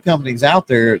 there's a lot of companies out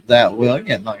there that will,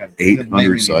 again, not going to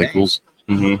 800 cycles.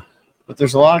 but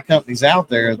there's a lot of companies out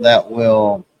there that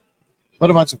will put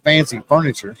a bunch of fancy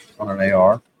furniture on an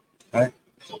AR, right?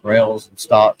 Rails and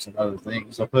stocks and other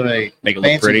things. They'll put a make it look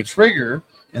fancy pretty. trigger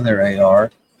in their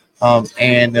AR,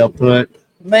 and they'll put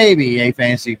maybe a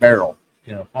fancy barrel,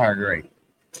 higher grade.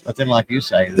 But then, like you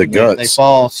say, The they guts.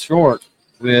 fall short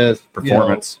with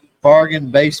Performance.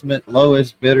 bargain basement,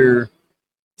 lowest bidder,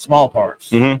 small parts,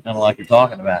 Mhm. kind of like you're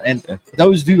talking about, and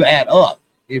those do add up.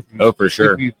 If you, Oh, for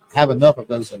sure. if you have enough of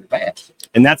those in the bag.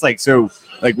 And that's like, so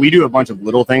like we do a bunch of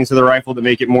little things to the rifle to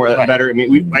make it more Right. better. I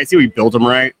mean, I see we built them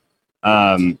right.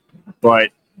 But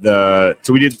so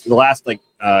we did the last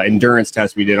endurance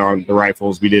test we did on the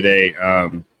rifles. We did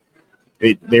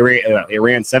they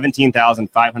ran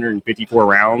 17,554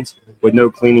 rounds with no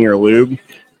cleaning or lube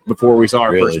before we saw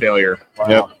our Really? first failure. Wow.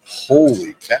 Yep.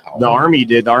 Holy cow.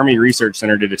 The Army Research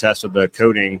Center did a test of the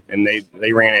coating, and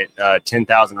they ran it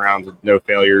 10,000 rounds with no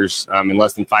failures and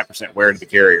less than 5% wear to the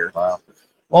carrier, Wow.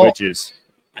 Well, which is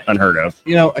unheard of.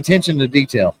 attention to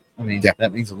detail. I mean, Yeah.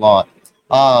 that means a lot.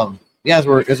 As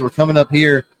we're coming up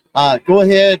here, go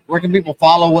ahead. Where can people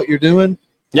follow what you're doing?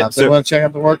 Yeah, If they want to check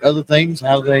out the work, other things,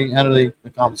 how do they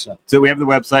accomplish that? So we have the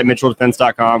website,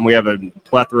 mitchelldefense.com. We have a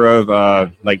plethora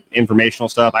of informational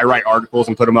stuff. I write articles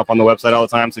and put them up on the website all the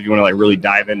time. So if you want to really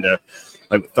dive into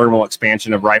thermal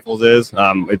expansion of rifles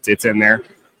it's in there.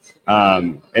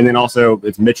 And then also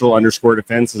it's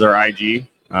Mitchell_defense is our IG.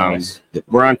 Nice.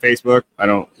 We're on Facebook. I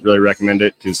don't really recommend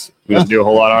it because we don't do a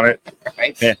whole lot on it.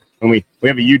 Right. Yeah. when we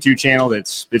have a YouTube channel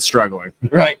that's struggling.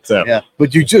 Right. So Yeah.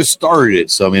 But you just started it,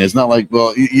 so I mean, it's not like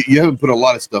you haven't put a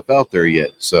lot of stuff out there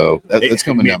yet, so that's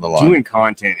coming down the line. Doing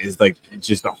content is like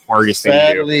just the hardest thing to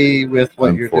do. Sadly, with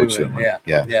what you're doing. Unfortunately. Yeah.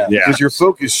 Yeah. Yeah. Because your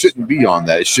focus shouldn't be on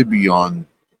that; it should be on.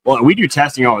 Well, we do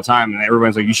testing all the time, and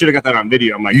everyone's like, "You should have got that on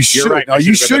video." I'm like, You "You're should. right. No, I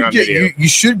you should have got should that on get. video." You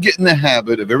should get in the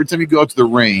habit of every time you go out to the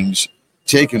range,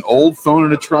 take an old phone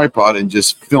and a tripod and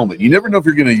just film it. You never know if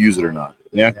you're going to use it or not.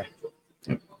 Yeah.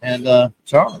 And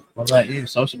Charlie, what about you?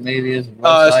 Social media,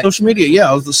 website? Social media,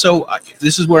 yeah. So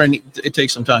this is where it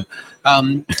takes some time.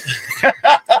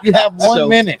 You have 1 So-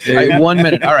 minute. I have 1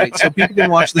 minute. All right. So people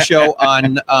can watch the show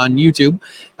on YouTube.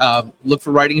 Look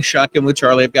for Riding Shotgun with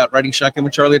Charlie. I've got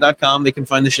ridingshotgunwithcharlie.com. They can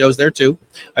find the shows there too.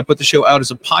 I put the show out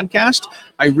as a podcast.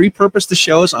 I repurpose the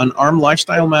shows on Arm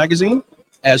Lifestyle Magazine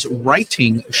as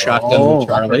Writing Shotgun with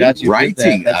I Charlie. forgot you did that.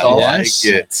 Writing, That's I all. like Yes.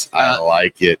 it. I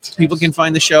like it. People can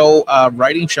find the show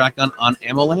Writing Shotgun on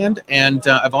AmmoLand, and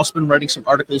I've also been writing some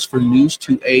articles for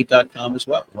news2a.com as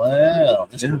well. Well,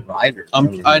 just a writer.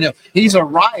 I know. He's a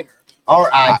writer.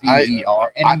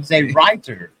 R-I-V-E-R. And he's a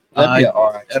writer.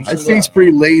 W-R-I-T-E-R. I think he's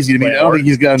pretty lazy to me. I don't think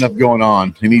he's got enough going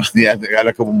on. He needs to add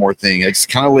a couple more things. It's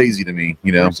kind of lazy to me,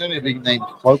 you know. Soon he'll be named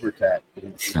Clover Tat.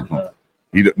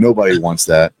 Nobody wants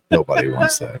that. Nobody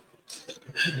wants that.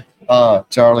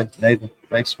 Charlie, Nathan,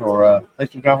 thanks for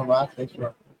dropping by. Thanks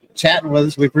for chatting with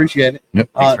us. We appreciate it. Yep.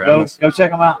 Go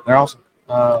check them out. They're awesome.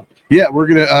 Yeah, we're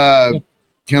gonna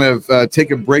kind of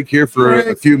take a break here for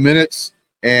a few minutes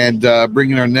and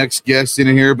bring in our next guest in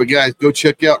here. But guys, go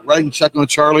check out Riding Shotgun with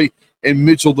Charlie and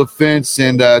Mitchell Defense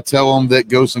and tell them that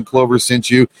Ghost and Clover sent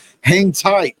you. Hang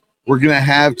tight. We're gonna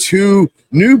have 2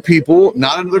 new people,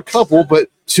 not another couple, but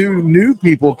 2 new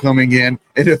people coming in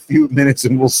a few minutes,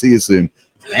 and we'll see you soon.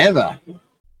 Ever.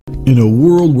 In a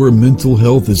world where mental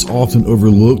health is often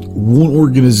overlooked, one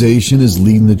organization is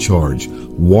leading the charge.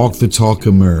 Walk the Talk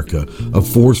America, a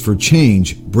force for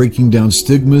change, breaking down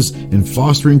stigmas and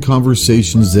fostering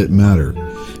conversations that matter.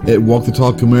 At Walk the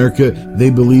Talk America, they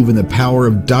believe in the power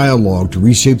of dialogue to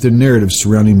reshape the narrative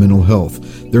surrounding mental health.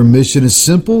 Their mission is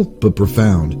simple but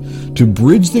profound: to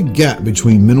bridge the gap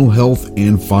between mental health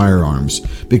and firearms,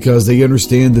 because they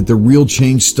understand that the real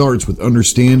change starts with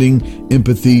understanding,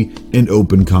 empathy, and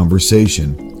open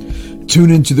conversation.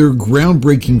 Tune into their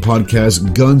groundbreaking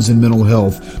podcast, Guns and Mental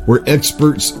Health, where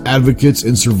experts, advocates,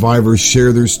 and survivors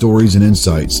share their stories and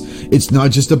insights. It's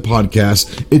not just a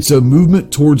podcast, it's a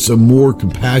movement towards a more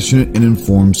compassionate and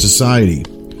informed society.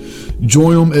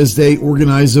 Join them as they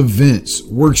organize events,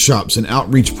 workshops, and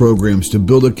outreach programs to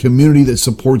build a community that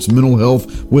supports mental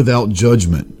health without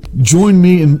judgment. Join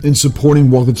me in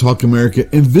supporting Walk the Talk America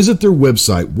and visit their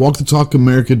website,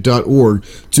 walkthetalkamerica.org,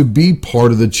 to be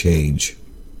part of the change.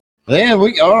 Then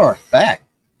we are back.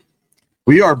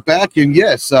 We are back, and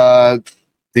yes,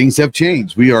 things have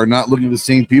changed. We are not looking at the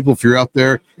same people. If you're out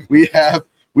there, we have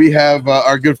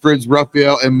our good friends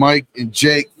Raphael and Mike and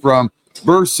Jake from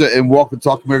Bersa and Walk the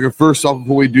Talk America. First off,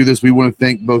 before we do this, we want to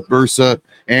thank both Bersa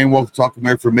and Walk the Talk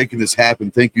America for making this happen.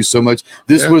 Thank you so much.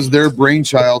 This was their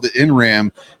brainchild at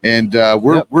NRAM, and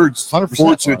we're 100%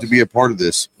 fortunate to be a part of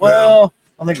this. Well,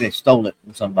 I think they stole it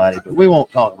from somebody, but we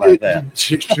won't talk about that.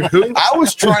 I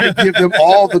was trying to give them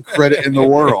all the credit in the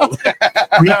world.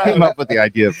 We came up with the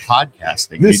idea of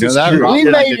podcasting. This You know is that? true. Rob We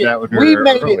and I made did that when we were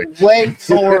made early. it way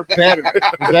more better.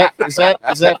 Is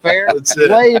that fair? That's it.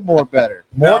 Way more better.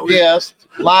 More guests,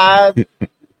 live.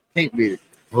 Can't beat it.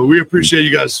 Well, we appreciate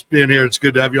you guys being here. It's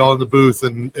good to have you all in the booth,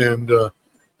 and this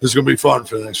is going to be fun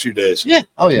for the next few days. Yeah.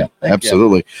 Oh yeah. Thank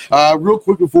Absolutely. Real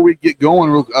quick before we get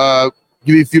going,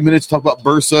 give you a few minutes to talk about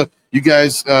Bersa. You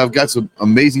guys got some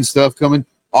amazing stuff coming.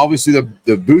 Obviously,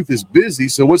 the booth is busy.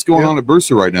 So what's going on at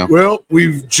Bersa right now? Well,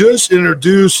 we've just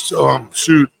introduced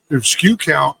SKU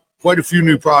count, quite a few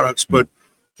new products, but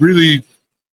really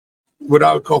what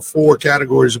I would call 4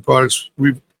 categories of products.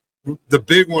 The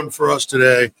big one for us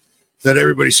today that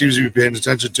everybody seems to be paying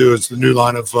attention to is the new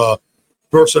line of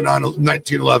Bersa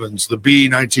 1911s, the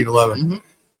B1911.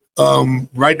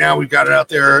 Right now we've got it out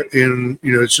there in,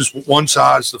 it's just one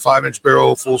size, the 5-inch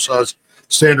barrel, full size,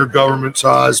 standard government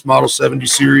size, model 70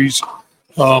 series.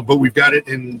 But we've got it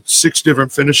in 6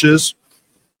 different finishes,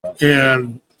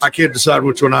 and I can't decide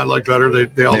which one I like better.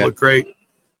 They all look great.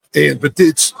 But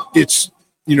it's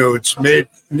made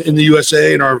in the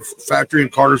USA in our factory in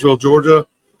Cartersville, Georgia.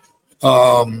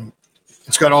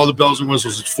 It's got all the bells and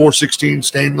whistles. It's 416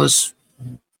 stainless,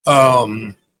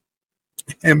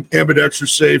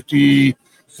 ambidextrous safety,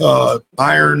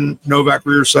 iron Novak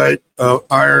rear sight,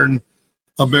 iron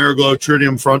Ameriglow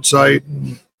tritium front sight,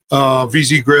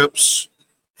 VZ grips,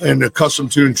 and a custom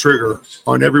tuned trigger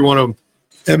on every one of them.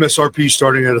 MSRP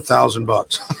starting at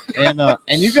 $1,000.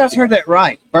 And you guys heard that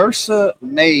right. Bersa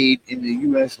made in the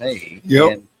USA.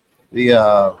 Yep. And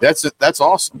the That's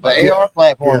awesome. the AR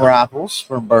platform rifles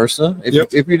from Bersa.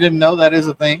 If you didn't know, that is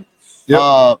a thing.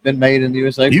 Yep. Been made in the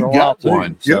USA You for a while got too.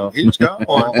 one. So. Yep, he's got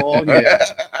one. Oh, yeah.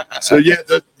 So yeah,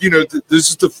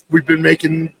 this is we've been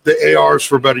making the ARs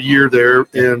for about a year there,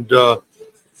 and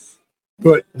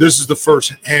but this is the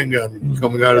first handgun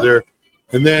coming out of there,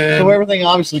 and then So everything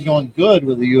obviously going good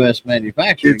with the U.S.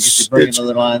 manufacturing. It's- If you bring it's-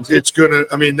 other lines. it's gonna.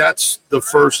 I mean, that's the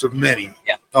first of many.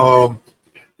 Yeah.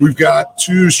 We've got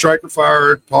 2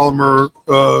 striker-fired polymer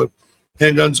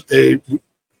handguns.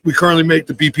 We currently make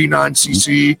the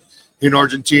BP9cc in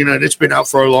Argentina, and it's been out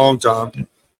for a long time.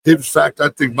 In fact, I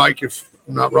think, Mike, if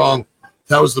I'm not wrong,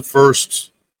 that was the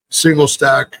first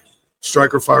single-stack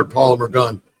striker-fired polymer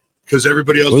gun, because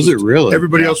everybody else Was it really?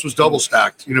 Everybody else was double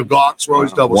stacked. Glocks were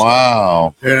always double stacked.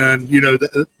 Wow. And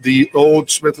the old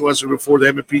Smith & Wesson before the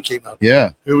M&P came out,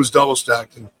 Yeah. it was double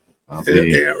stacked.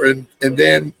 And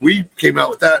then we came out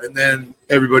with that, and then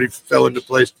everybody fell into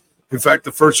place. In fact,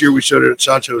 the first year we showed it at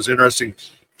SHOT Show was interesting.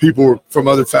 People were from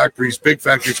other factories, big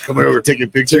factories, coming over, Taking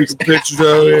pictures. taking pictures of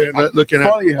it and looking at it.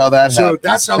 Funny how that So happened.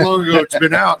 that's how long ago it's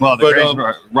been out. Well, But,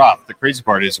 Rob, the crazy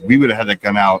part is we would have had that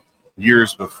gun out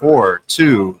years before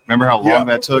too. Remember how long Yeah.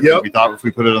 that took? Yep. We thought if we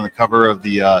put it on the cover of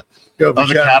the yeah, of we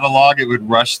the got- catalog, it would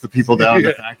rush the people down in Yeah.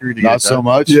 the factory to Not get so that.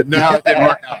 much. yeah, now, It didn't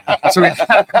work out. So we had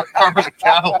to cover the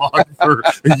catalog for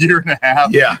a year and a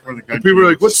half. Yeah. before the gun people were came.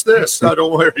 like, "What's this?" I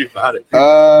don't worry about it.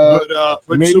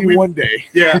 But maybe so we, one day.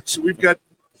 yeah, so we've got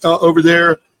over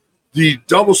there the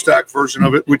double stack version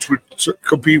of it, which would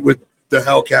compete with the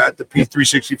Hellcat, the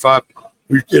P365.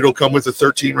 It'll come with a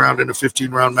 13 round and a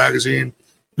 15 round magazine,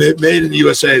 made in the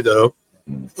USA though,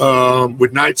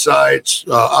 with night sights,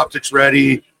 optics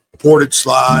ready, ported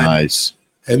slide, Nice.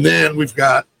 and then we've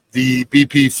got the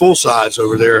BP full size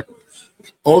over there.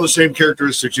 All the same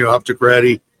characteristics, optic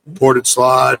ready, ported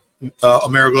slide,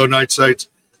 Ameriglow night sights,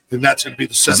 and that's going to be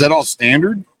the Is that all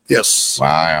standard? Yes.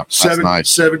 Wow. That's nice.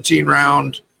 17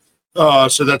 round.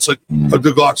 So that's like a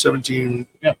good Glock 17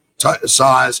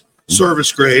 size,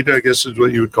 service grade, I guess is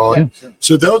what you would call it.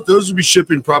 So those will be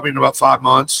shipping probably in about 5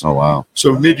 months. Oh, wow.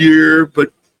 So mid-year,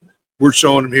 but we're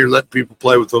showing them here, letting people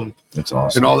play with them That's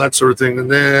awesome. and all that sort of thing.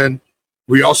 And then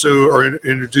we also are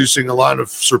introducing a line of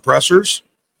suppressors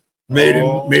made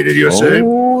in USA.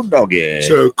 Oh, doggy.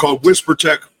 So called Whisper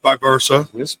Tech by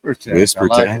Bersa. Whisper Tech. Whisper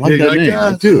I like Tech. I it. like You that like name.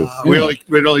 that? I do.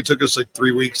 It only took us like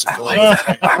 3 weeks. I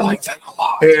like that a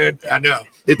lot. And I know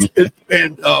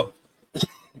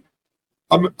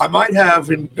I might have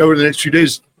over the next few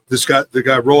days the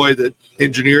guy Roy that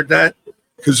engineered that,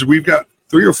 because we've got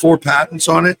 3 or 4 patents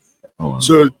on it. Oh, wow.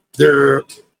 So they're,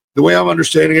 the way I'm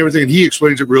understanding everything, and he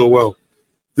explains it real well.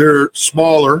 They're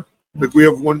smaller. Like we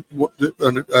have one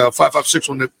 5.56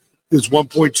 one that is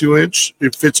 1.2 inch.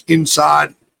 It fits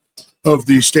inside of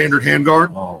the standard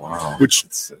handguard, Oh, wow. which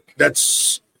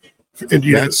that's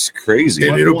crazy.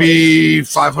 and it'll be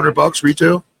 $500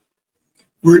 retail.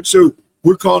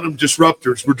 We're calling them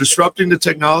disruptors. We're disrupting the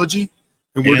technology,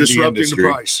 and we're And the disrupting the industry.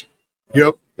 price.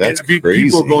 Yep, That's And crazy.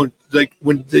 People are going, like,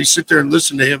 when they sit there and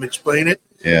listen to him explain it,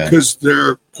 Yeah. because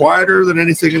they're quieter than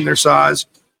anything in their size.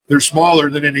 They're smaller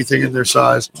than anything in their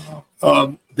size.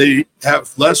 They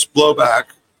have less blowback,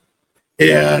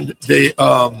 and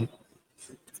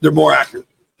they're more accurate.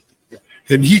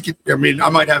 And he can, I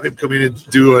might have him come in and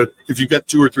do if you've got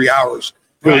 2 or 3 hours,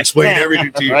 he'll explain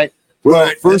everything to you. Right. Well,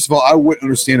 Right. first of all, I wouldn't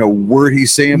understand a word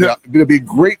he's saying, No. but it'll be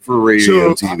great for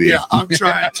radio So, TV. yeah, I'm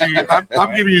trying to,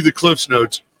 I'm giving you the Cliff's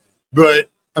notes, but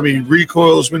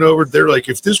Recoil's been over. They're like,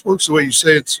 if this works the way you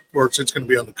say it works, it's going to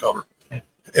be on the cover.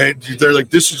 And they're like,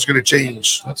 this is going to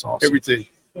change That's awesome. everything.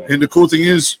 And the cool thing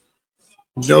is,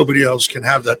 nobody else can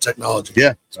have that technology.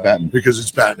 Yeah, it's patent. Because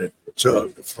it's patented. So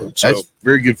That's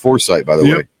very good foresight, by the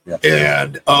Yep. way. Yeah.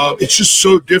 and it's just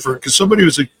so different, because somebody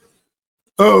was like,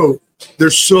 oh,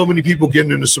 there's so many people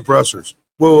getting into suppressors.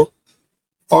 Well,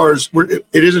 it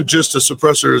isn't just a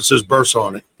suppressor that says Bersa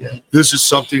on it. Yeah. This is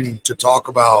something to talk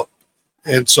about,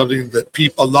 and something that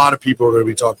a lot of people are going to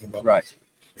be talking about. Right.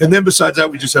 And then besides that,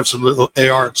 we just have some little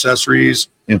AR accessories,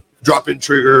 Yeah. drop-in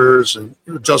triggers, and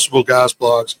adjustable gas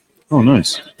blocks. Oh,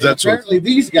 nice. That's what. Apparently,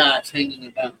 these guys hanging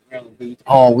about around the booth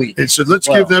all week. And so let's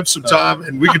Well, give them some time,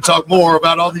 and we can talk more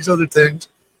about all these other things.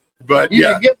 But You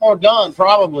yeah, could get more done,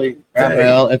 probably,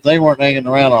 Raphael, if they weren't hanging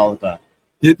around all the time.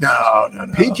 no.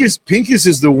 Pincus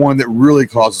is the one that really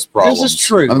causes problems. This is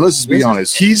true. Let's just be This is-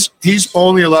 honest. He's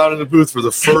only allowed in the booth for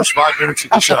the first 5 minutes of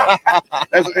the show.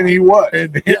 And he was.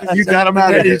 And You got him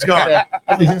out of here. He's gone.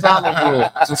 It's a solid rule.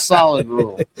 It's a solid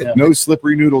rule. Yeah. No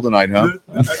slippery noodle tonight, huh?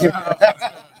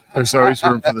 There's always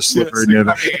room for the slippery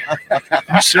noodle.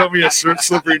 You show me a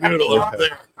slippery noodle over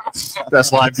there.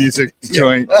 Best live music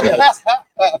joint.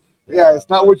 Yeah, it's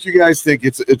not what you guys think.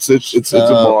 It's a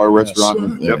bar,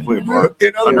 restaurant. Definitely a bar.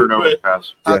 In other Under words,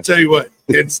 overpass. I'll tell you what,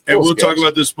 and we'll talk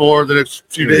about this more the next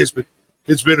few days, but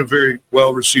it's been a very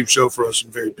well received show for us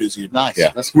and very busy. Nice.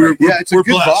 Yeah. That's We're, It's a we're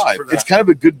good blessed vibe. for that. It's kind of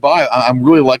a good vibe. I'm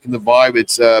really liking the vibe.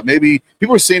 It's maybe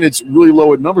people are saying it's really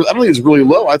low in numbers. I don't think it's really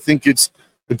low. I think it's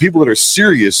the people that are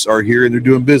serious are here and they're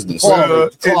doing business. And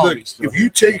look,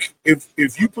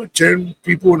 if you put 10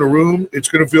 people in a room, it's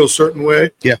going to feel a certain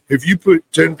way. Yeah. If you put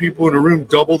 10 people in a room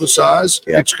double the size,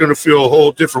 Yeah. it's going to feel a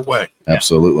whole different way.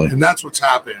 Absolutely. And that's what's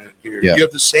happening here. Yeah. You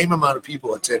have the same amount of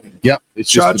people attending, Yep. It's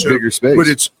Shot just a show, bigger space. but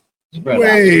it's Spread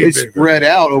way It's bigger. spread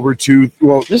out over two.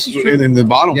 Well, This is true. and then the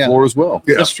bottom Yeah. floor as well.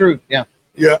 Yeah. That's true. Yeah.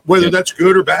 Yeah. Whether Yeah. that's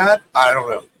good or bad, I don't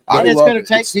know. I And it's love going to it.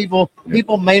 take It's- people.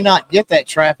 People may not get that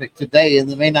traffic today, and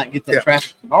they may not get that Yeah.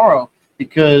 traffic tomorrow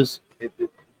because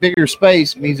bigger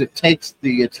space means it takes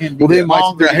the attendee. Well, they might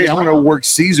longer say, hey, get I'm going to around. work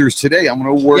Caesars today. I'm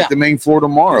going to work Yeah. the main floor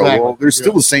tomorrow. Exactly. Well, there's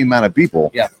still the same amount of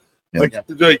people. Yeah. Like,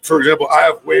 for example, I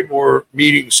have way more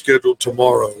meetings scheduled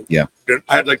tomorrow. Yeah. Than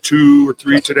I had like 2 or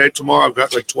 3 today. Tomorrow I've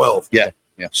got like 12. Yeah.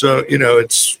 Yeah. So,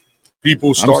 it's people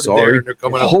I'm started there sorry. and they're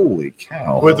coming up. Holy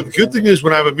cow. Well, the good thing is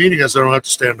when I have a meeting, is I don't have to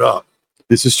stand up.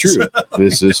 This is true.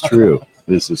 This is true.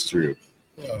 This is true.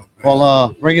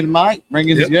 Well, bring in Mike, bring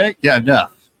in Yep. Jake. Yeah, no.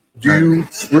 Do you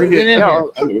bring Get it? in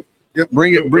Yeah, Yep.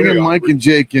 bring it, Mike and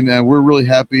Jake, and we're really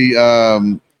happy.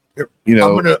 You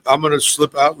know, I'm gonna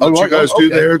slip out and let Oh, you guys okay, do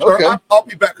theirs. okay. I'll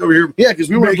be back over here. yeah, because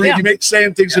we want to bring you.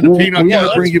 Saying things in the We'll, peanut. we Yeah,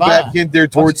 want to bring that's you back fine. in there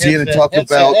towards the end and talk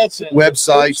about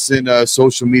websites and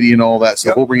social media and all that. So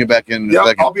Yep. we'll bring it back in. Yeah, a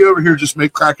second. I'll be over here just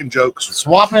make cracking jokes.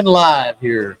 Swapping live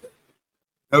here.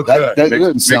 Okay. That Mixed-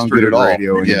 doesn't mixed sound for good at good all.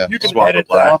 radio and Yeah, You can Swap edit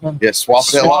it live. that. Swapping, yeah, swap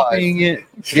that live. swapping it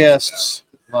guests.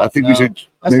 I think we should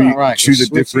That's maybe not right. choose a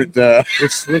We're switching- different. We're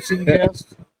switching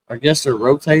guests. Our guests are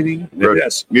rotating.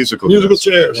 Yes. Musical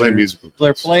chairs. Play musical.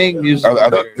 They're playing music. Are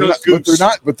they-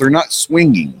 but they're not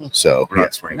swinging. So We're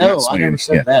not swinging. No, I swinging. never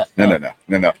said Yeah. that.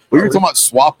 No. We were talking about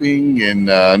swapping and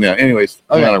no. Anyways,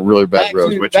 Okay. we're on a really bad Back road.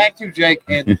 to, back to Jake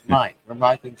and Mike. Or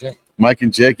Mike and Jake. Mike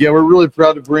and Jake. Yeah, we're really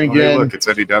proud to bring Oh, hey, in. look, it's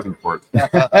Eddie Davenport.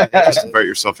 Just invite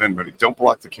yourself in, but don't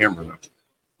block the camera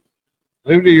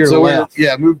though. Move to your So left.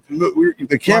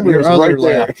 the camera is your right other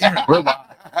there. We're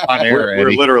on air,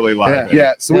 we're literally live.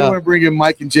 Yeah, so we Yeah. want to bring in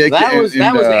Mike and Jake. That was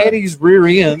Eddie's rear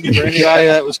end. For anybody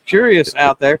that was curious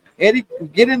out there, Eddie,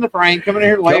 get in the frame. Come in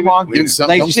here, Come wave. on, get some,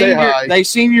 come say hi. They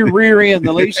seen your rear end.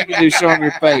 The least you can do is show them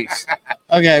your face.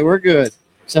 Okay, we're good.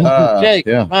 So Jake,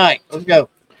 yeah. Mike, let's go.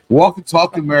 Walk and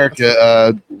Talk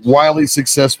America, wildly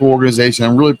successful organization.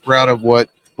 I'm really proud of what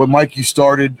Mike you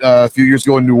started a few years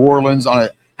ago in New Orleans on a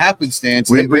happenstance.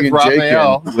 With They bring in Jake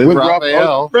Raphael. in. With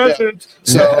Raphael. Present.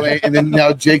 So and then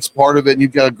now Jake's part of it, and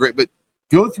you've got a great. But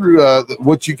go through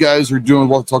what you guys are doing.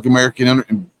 Walk and Talk America,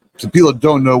 and to people that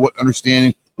don't know,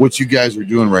 understanding what you guys are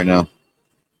doing right now.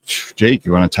 Jake,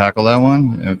 you want to tackle that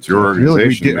one? It's your I feel like we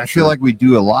organization. do- I feel like we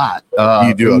do a lot.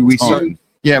 You do a we ton. start-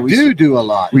 yeah, we Do a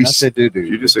lot. we I said do.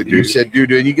 You just say, You dude. said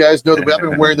dude, and you guys know that I've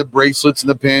been wearing the bracelets and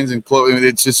the pins and clothing.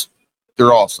 It's just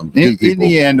they're awesome. Good in people.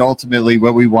 the end, ultimately,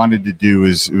 what we wanted to do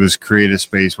was create a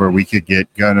space where we could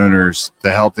get gun owners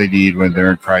the help they need when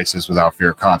they're in crisis without fear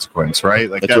of consequence. Right?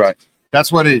 Like That's right.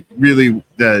 That's what it really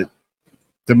the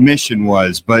mission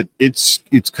was. But it's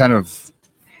kind of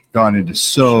gone into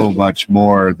so much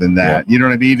more than that. You know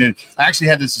what I mean? And I actually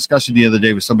had this discussion the other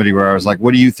day with somebody where I was like,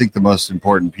 what do you think the most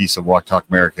important piece of Walk Talk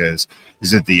America is?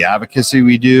 Is it the advocacy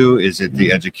we do? Is it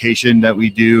the education that we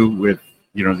do with,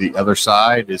 the other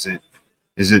side? Is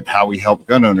it how we help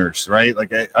gun owners, right?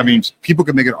 Like, I mean, people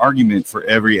can make an argument for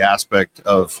every aspect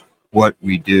of what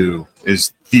we do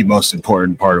is the most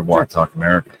important part of Walk Talk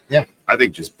America. I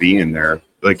think just being there,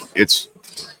 like it's.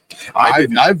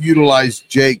 I've utilized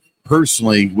Jake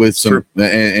personally with some,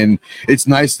 and it's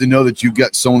nice to know that you've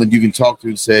got someone that you can talk to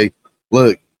and say,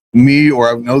 look, me or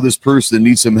I know this person that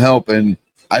needs some help, and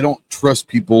I don't trust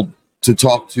people to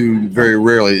talk to very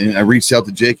rarely. And I reached out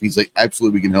to Jake, and he's like,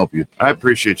 absolutely, we can help you. I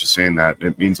appreciate you saying that.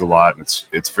 It means a lot.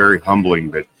 It's very humbling.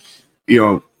 But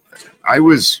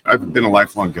I've been a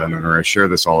lifelong gun owner. I share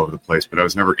this all over the place, but I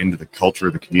was never into the culture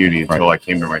of the community until I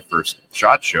came to my first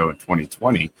SHOT Show in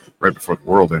 2020, right before the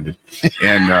world ended.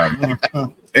 And I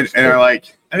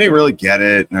didn't really get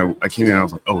it. And I came in and I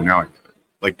was like, oh, now I get it.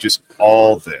 Like just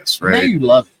all this, Now right? you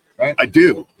love it, right? I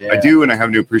do. Yeah. I do. And I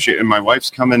have to appreciate it. And my wife's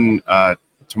coming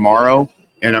tomorrow,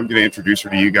 and I'm going to introduce her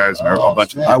to you guys and a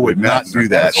bunch of I would not do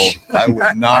that. I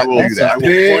would not will do that. I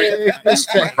will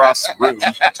point across the room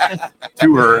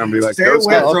to her and be like, Stay those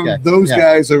away guys. from Okay. those Yeah.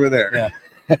 guys over there.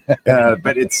 Yeah.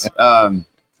 But it's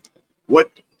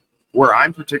where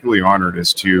I'm particularly honored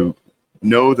is to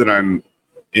know that I'm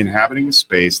inhabiting a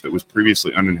space that was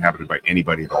previously uninhabited by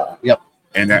anybody at all. Yep.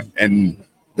 And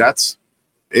that's,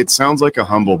 it sounds like a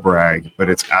humble brag, but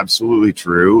it's absolutely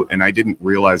true. And I didn't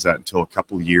realize that until a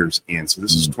couple of years in. So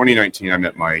this is 2019. I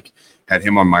met Mike, had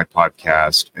him on my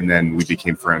podcast, and then we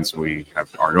became friends. We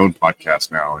have our own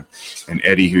podcast now. And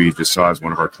Eddie, who you just saw, is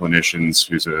one of our clinicians,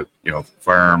 who's a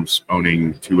firearms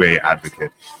owning 2A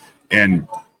advocate. And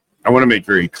I want to make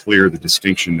very clear the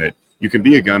distinction that you can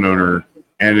be a gun owner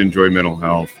and enjoy mental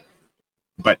health,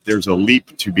 but there's a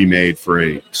leap to be made for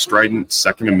a strident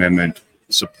Second Amendment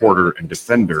supporter and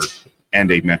defender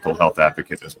and a mental health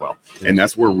advocate as well. And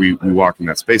that's where we walk in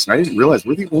that space. And I didn't realize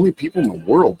we're the only people in the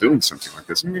world doing something like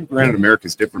this. I mean, granted, America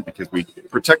is different because we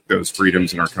protect those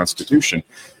freedoms in our Constitution.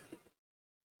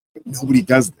 But nobody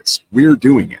does this. We're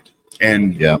doing it.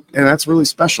 And that's really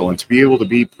special. And to be able to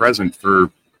be present for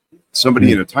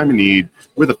somebody in a time of need,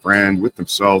 with a friend, with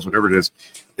themselves, whatever it is,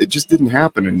 it just didn't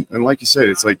happen. And like you said,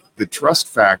 it's like the trust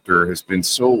factor has been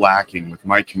so lacking with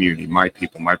my community, my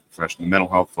people, my profession, the mental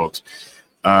health folks.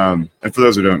 And for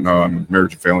those who don't know, I'm a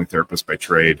marriage and family therapist by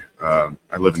trade. I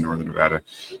live in Northern Nevada.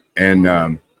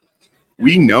 And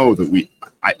we know that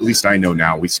at least I know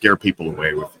now, we scare people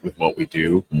away with what we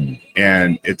do.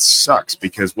 And it sucks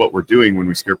because what we're doing when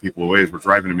we scare people away is we're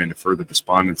driving them into further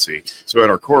despondency. So at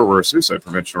our core, we're a suicide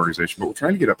prevention organization, but we're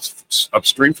trying to get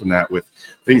upstream from that with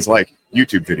things like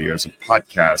YouTube videos and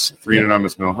podcasts, free and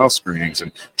anonymous mental health screenings,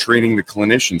 and training the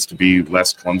clinicians to be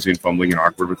less clumsy and fumbling and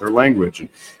awkward with their language.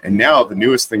 And now the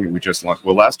newest thing that we just launched,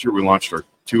 well, last year we launched our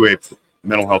 2A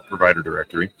mental health provider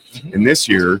directory. And this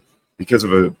year, because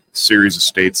of a series of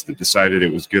states that decided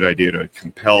it was a good idea to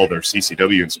compel their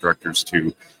CCW instructors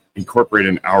to incorporate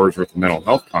an hour's worth of mental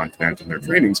health content in their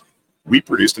trainings, we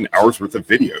produced an hour's worth of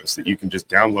videos that you can just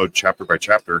download chapter by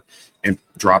chapter and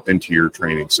drop into your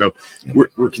training. So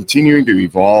we're continuing to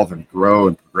evolve and grow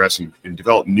and progress and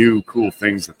develop new cool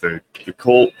things that the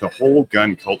whole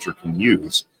gun culture can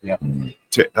use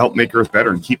to help make Earth better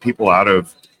and keep people out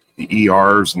of the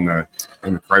ERs and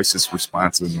the crisis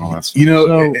responses and all that stuff.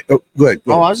 Go ahead.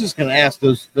 I was just going to ask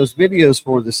those videos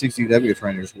for the CCW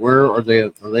trainers. Where are they?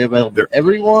 Are they available to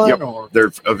everyone? Yep. Or?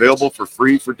 They're available for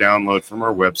free for download from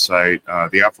our website.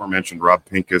 The aforementioned Rob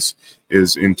Pincus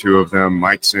is in 2 of them.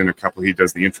 Mike's in a couple. He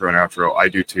does the intro and outro. I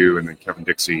do 2, and then Kevin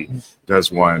Dixie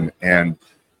does 1. And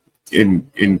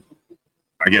in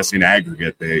I guess in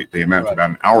aggregate, they amount to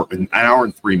about an hour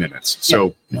and 3 minutes.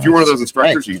 So if you're one of those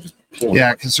instructors, you can just pull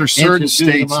it. Because there's certain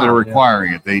states that are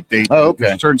requiring it.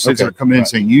 There's certain states that are coming in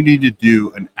saying you need to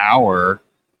do an hour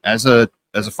as a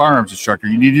firearms instructor.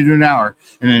 You need to do an hour,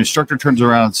 and an instructor turns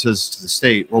around and says to the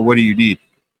state, "Well, what do you need?"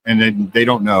 And then they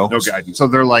don't know. No guidance. So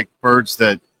they're like birds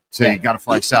that say you got to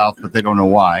fly south, but they don't know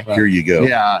why. Here you go.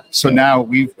 Yeah. So now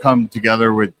we've come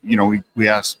together with we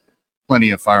asked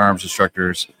plenty of firearms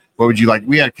instructors, what would you like?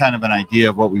 We had kind of an idea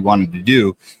of what we wanted to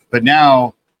do, but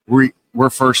now we're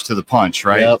first to the punch,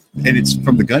 right? Yep. And it's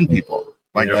from the gun people.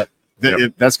 Like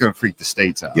that's going to freak the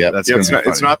states out. Yeah,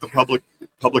 it's not the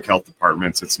public health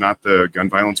departments. It's not the gun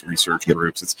violence research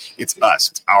groups. It's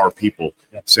us. It's our people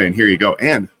saying, "Here you go."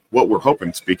 And what we're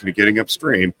hoping, speaking of getting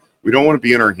upstream, we don't want to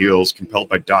be in our heels, compelled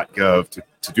by .gov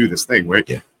to do this thing, right?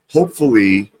 Yeah.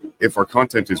 Hopefully, if our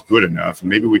content is good enough, and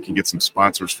maybe we can get some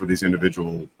sponsors for these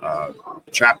individual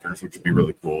chapters, which would be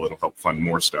really cool. It'll help fund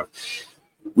more stuff.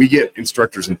 We get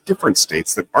instructors in different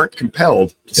states that aren't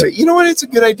compelled to say, you know what, it's a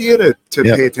good idea to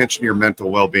pay attention to your mental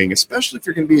well-being, especially if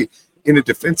you're going to be in a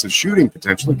defensive shooting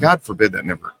potentially. God forbid that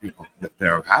never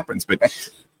happens,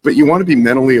 but you want to be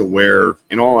mentally aware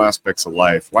in all aspects of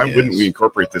life. Why wouldn't we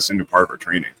incorporate this into part of our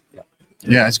training?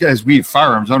 Yeah, as guys, we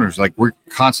firearms owners, like we're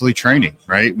constantly training,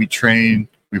 right? We train,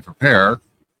 we prepare,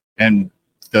 and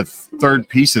the third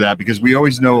piece of that, because we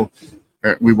always know,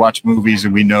 we watch movies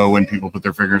and we know when people put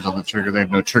their fingers on the trigger, they have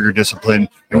no trigger discipline,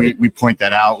 and we point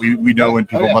that out. We know when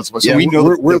people must. So we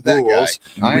know we're that rules.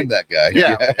 guy. I'm that guy.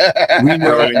 Yeah, we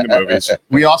know in the movies.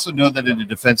 We also know that in a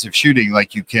defensive shooting,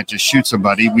 like you can't just shoot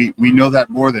somebody. We know that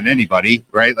more than anybody,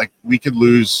 right? Like we could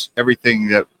lose everything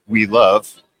that we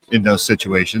love in those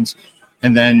situations.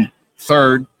 And then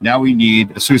third, now we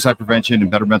need a suicide prevention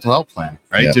and better mental health plan,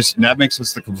 right? Yep. Just that makes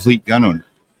us the complete gun owner.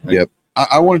 Right? Yep.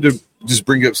 I wanted to just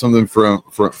bring up something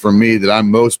from me that I'm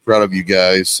most proud of you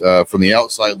guys from the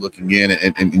outside looking in,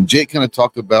 and Jake kind of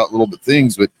talked about a little bit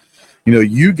things, but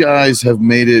you guys have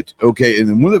made it okay. And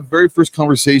then one of the very first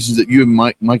conversations that you and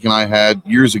Mike and I had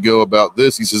years ago about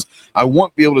this, he says, I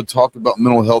want to be able to talk about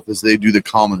mental health as they do the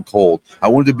common cold. I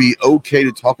want it to be okay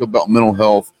to talk about mental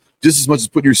health just as much as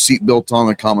putting your seatbelt on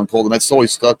a common cold, and that's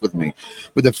always stuck with me.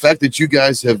 But the fact that you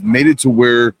guys have made it to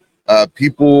where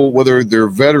people, whether they're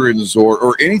veterans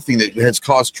or anything that has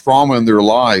caused trauma in their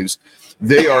lives,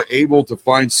 they are able to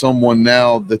find someone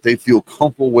now that they feel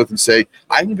comfortable with and say,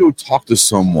 I can go talk to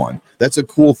someone. That's a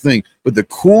cool thing. But the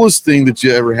coolest thing that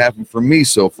you ever happened for me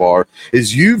so far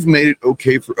is you've made it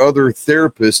okay for other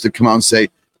therapists to come out and say,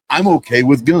 I'm okay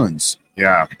with guns.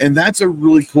 Yeah. And that's a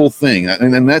really cool thing.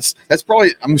 And that's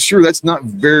probably, I'm sure that's not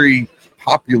very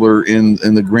popular in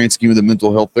the grand scheme of the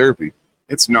mental health therapy.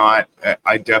 It's not.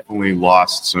 I definitely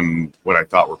lost some what I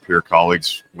thought were peer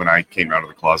colleagues when I came out of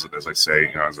the closet, as I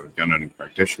say, as a gun owning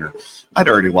practitioner. I'd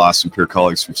already lost some peer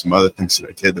colleagues from some other things that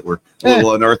I did that were a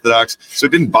little unorthodox, so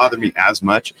it didn't bother me as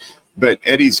much. But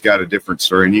Eddie's got a different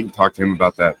story, and you can talk to him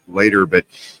about that later. But,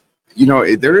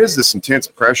 there is this intense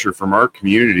pressure from our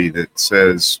community that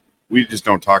says we just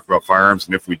don't talk about firearms,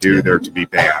 and if we do, they're to be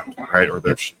banned, right? Or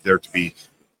they're to be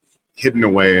hidden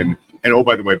away and oh,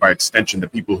 by the way, by extension, the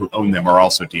people who own them are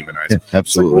also demonized. Yeah,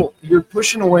 absolutely. Well, you're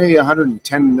pushing away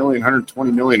 110 million,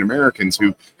 120 million Americans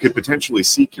who could potentially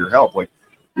seek your help. Like,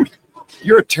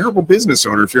 you're a terrible business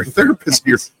owner if you're a therapist.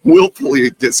 You're willfully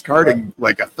discarding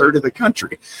like a third of the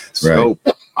country. So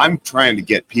I'm trying to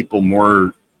get people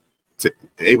more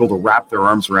able to wrap their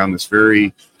arms around this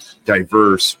very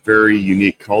diverse, very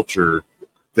unique culture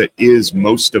that is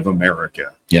most of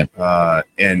America. Yeah.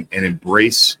 And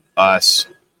embrace us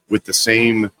with the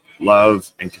same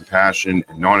love and compassion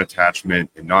and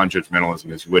non-attachment and non-judgmentalism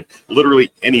as you would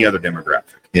literally any other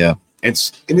demographic. Yeah. And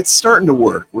it's starting to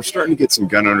work. We're starting to get some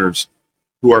gun owners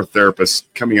who are therapists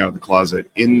coming out of the closet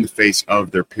in the face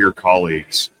of their peer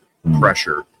colleagues'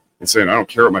 pressure and saying, I don't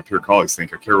care what my peer colleagues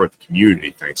think. I care what the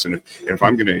community thinks. And if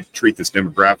I'm going to treat this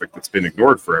demographic that's been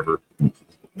ignored forever,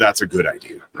 that's a good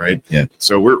idea, right? Yeah.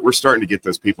 So we're starting to get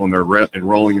those people, and they're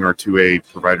enrolling in our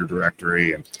 2A provider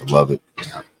directory. And I love it.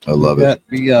 I love it.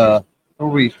 Before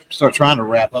we start trying to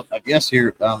wrap up, I guess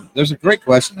here, there's a great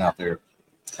question out there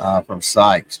from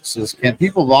Sykes. It says, can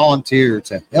people volunteer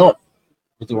to help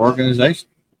with the organization?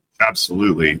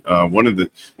 Absolutely. One of the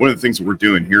things that we're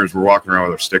doing here is we're walking around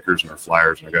with our stickers and our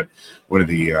flyers. And I got one of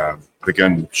the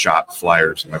gun shop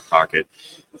flyers in my pocket.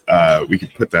 We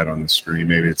could put that on the screen.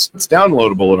 Maybe it's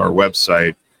downloadable at our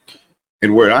website.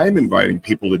 And what I'm inviting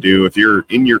people to do, if you're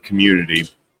in your community,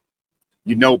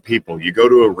 people, you go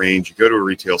to a range, you go to a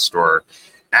retail store,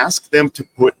 ask them to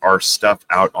put our stuff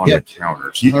out on the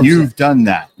counters. You've done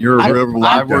that.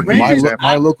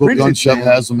 My local gun shop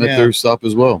has them at their shop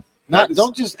as well.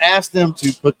 Don't just ask them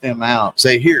to put them out.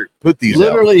 Say, here, put these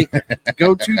Literally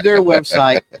go to their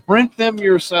website, print them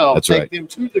yourself, That's take them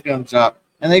to the gun shop,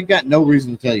 and they've got no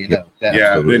reason to tell you no.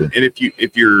 Yeah, and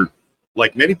if you're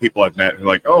like many people I've met who are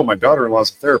like, oh, my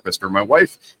daughter-in-law's a therapist or my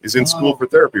wife is in school for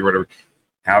therapy or whatever,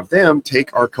 have them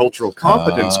take our cultural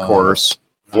competence course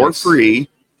for free.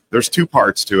 There's 2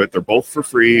 parts to it. They're both for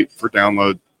free for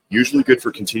download, usually good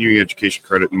for continuing education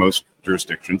credit in most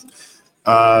jurisdictions.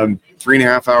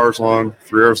 3.5 hours long,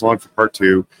 3 hours long for part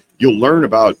 2. You'll learn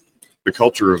about the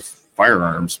culture of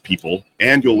firearms people,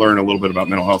 and you'll learn a little bit about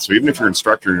mental health. So even if you're an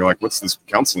instructor and you're like, what's this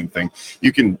counseling thing?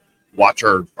 You can watch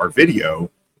our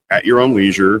video at your own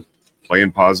leisure, play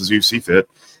and pause as you see fit,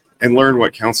 and learn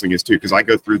what counseling is too. Because I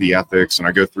go through the ethics and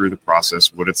I go through the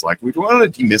process, what it's like. We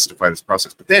want to demystify this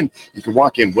process, but then you can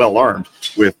walk in well armed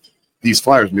with these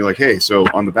flyers and be like, hey, so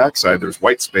on the backside, there's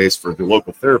white space for the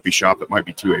local therapy shop that might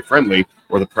be 2A friendly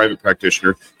or the private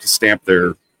practitioner to stamp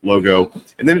their logo.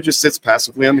 And then it just sits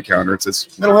passively on the counter. It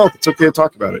says, mental health, it's okay to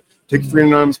talk about it. Take a free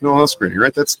anonymous mental health screening,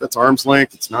 right? That's arm's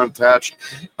length. It's not attached.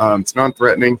 It's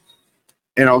non-threatening.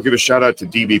 And I'll give a shout out to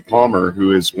DB Palmer,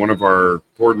 who is one of our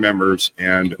board members.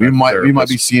 And we might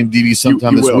be seeing DB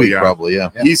sometime this week, probably.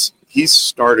 Yeah. He's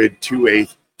started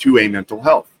 2A mental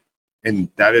health. And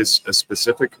that is a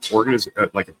specific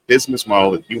like a business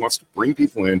model that he wants to bring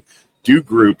people in, do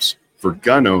groups for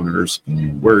gun owners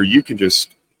where you can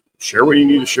just share what you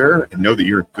need to share and know that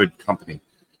you're in good company.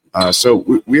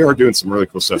 So we are doing some really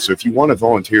cool stuff. So if you want to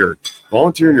volunteer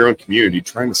in your own community,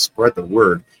 trying to spread the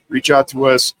word, reach out to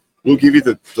us. We'll give you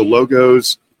the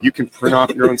logos. You can print off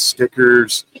your own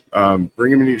stickers,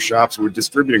 bring them into your shops. We're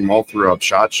distributing them all throughout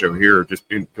SHOT Show here, just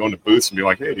going to booths and be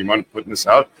like, hey, do you mind putting this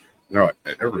out? No,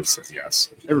 everybody says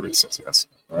yes. Everybody says yes.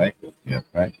 Right? Yeah.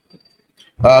 Right.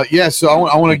 So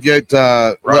I want to get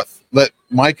let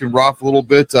Mike and Roth a little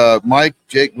bit. Mike,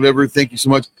 Jake, whatever. Thank you so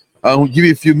much. We'll give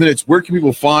you a few minutes. Where can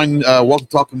people find Welcome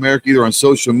Talk America, either on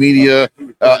social media,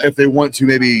 if they want to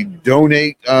maybe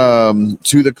donate to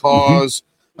the cause?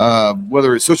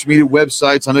 whether it's social media,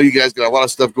 websites. I know you guys got a lot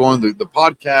of stuff going. The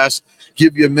podcast.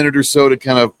 Give you a minute or so to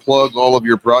kind of plug all of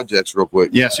your projects real quick.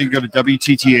 Yeah, so you can go to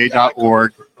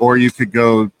WTTA.org, or you could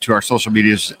go to our social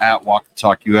medias at Walk the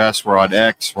Talk US. We're on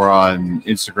X, we're on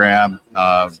Instagram,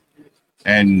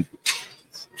 and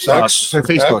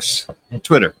Facebook, and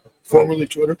Twitter. Formerly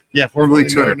Twitter. Yeah, formerly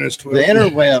Twitter. The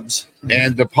interwebs.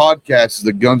 And the podcast is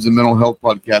the Guns and Mental Health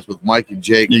podcast with Mike and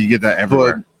Jake. Yeah, you get that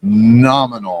everywhere.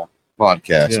 Phenomenal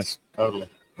podcast. Yes, totally.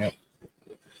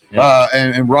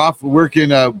 And Roth, where can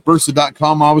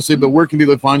Bersa.com obviously, but where can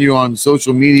people find you on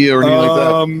social media or anything like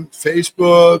that?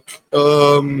 Facebook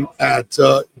at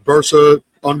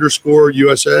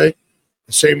Bersa_USA.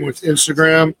 Same with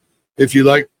Instagram. If you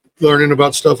like learning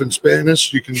about stuff in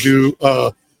Spanish, you can do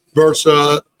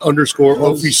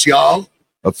Bersa_Oficial.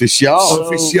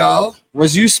 Oficial.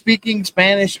 Was you speaking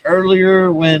Spanish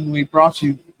earlier when we brought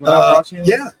you? Yeah.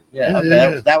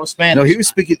 That was Spanish. No, he was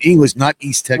speaking English, not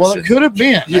East Texas. Well, it could have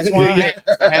been. That's why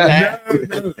I had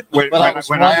to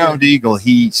When I owned Eagle,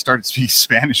 he started speaking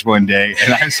Spanish one day,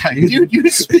 and I was like, dude, you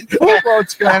speak full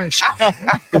Spanish.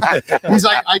 He's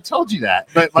like, I told you that.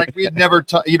 But like, we had never,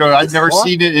 I'd never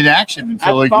seen it in action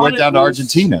until we went down to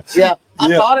Argentina. Yeah. I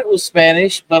thought it was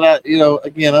Spanish, but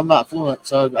again, I'm not fluent,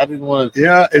 so I didn't want to.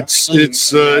 Yeah, it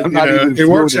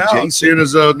works out. Seeing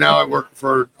as now I work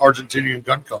for Argentinian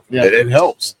gun company. Yeah, it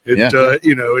helps. It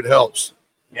helps.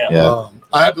 Yeah.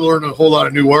 I had to learn a whole lot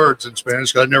of new words in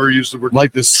Spanish because I never used the word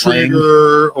like the slang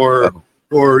trigger or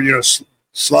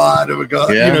slide of a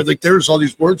gun. Yeah. There's all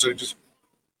these words that I just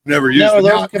never used.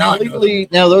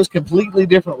 Now, those completely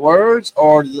different words,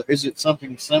 or is it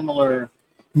something similar?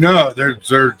 No, they're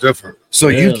different. So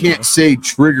you can't say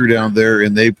trigger down there,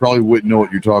 and they probably wouldn't know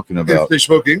what you're talking If about. they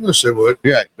spoke English, they would.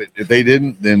 Yeah, but if they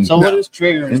didn't, then So what is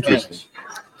trigger in Spanish?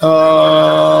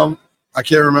 I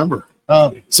can't remember.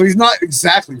 So he's not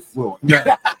exactly fluent.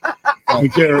 I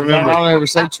can't I remember. don't ever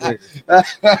say trigger.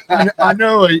 I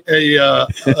know a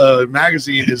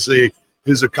magazine is a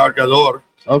cargador.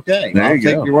 Okay, There I'll you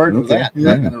take go. your word for Okay. that. I'm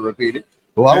Yeah. not going to repeat it.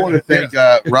 Well, I want to thank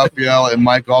Raphael and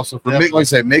Mike also for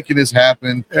making this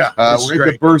happen. Yeah, We're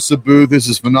at the Bersa booth. This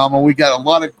is phenomenal. We got a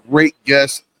lot of great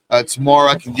guests tomorrow.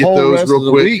 I can get Whole those rest real of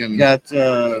the quick. week. And Got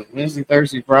Wednesday,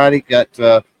 Thursday, Friday.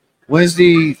 Got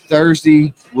Wednesday,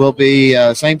 Thursday will be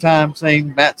same time,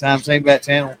 same bat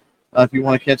channel. If you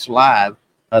want to catch live,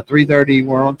 3:30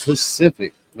 we're on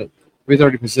Pacific, but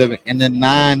 3:30 Pacific, and then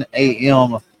 9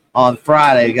 a.m. on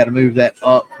Friday. Got to move that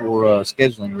up for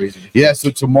scheduling reasons. yeah, so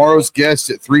tomorrow's guest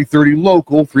at 3:30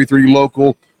 local,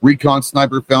 Recon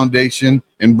Sniper Foundation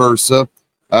in Bersa.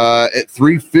 At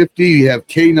 3:50, you have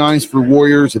K9s for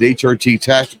Warriors at HRT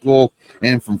Tactical.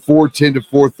 And from 4:10 to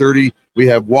 4:30, we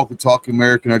have Walk the Talk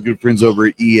American, our good friends over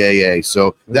at EAA.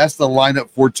 So that's the lineup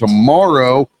for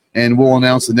tomorrow. And we'll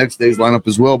announce the next day's lineup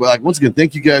as well. But once again,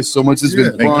 thank you guys so much. This has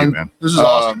been Thank fun. you, man. This is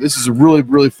awesome. This is a really,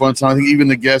 really fun time. I think even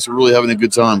the guests are really having a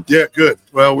good time. Yeah, good.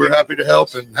 Well, we're happy to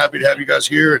help and happy to have you guys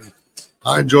here. And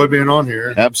I enjoy being on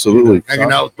here. Absolutely.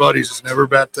 Hanging out with buddies is never a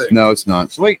bad thing. No, it's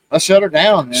not. Sweet. Let's shut her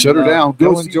down. And, Shut her down.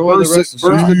 Go see enjoy the rest of the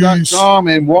show. Bersa.com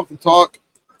and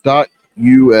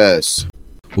walkthetalk.us.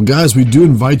 Well, guys, we do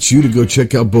invite you to go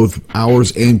check out both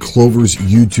ours and Clover's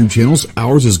YouTube channels.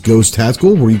 Ours is Ghost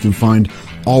Tactical, where you can find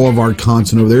all of our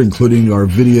content over there, including our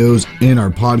videos and our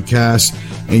podcasts.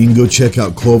 And you can go check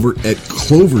out Clover at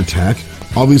Clover Tac.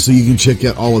 Obviously, you can check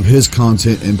out all of his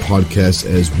content and podcasts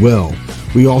as well.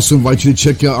 We also invite you to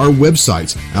check out our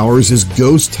websites. Ours is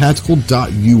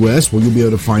ghosttactical.us, where you'll be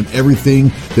able to find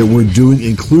everything that we're doing,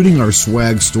 including our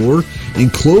swag store.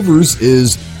 And Clover's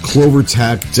is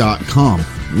clovertac.com.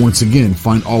 Once again,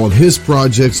 find all of his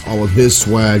projects, all of his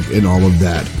swag, and all of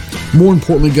that. More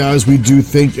importantly, guys, we do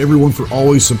thank everyone for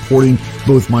always supporting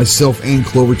both myself and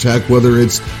Clover Tac, whether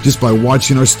it's just by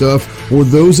watching our stuff or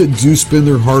those that do spend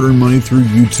their hard-earned money through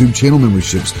YouTube channel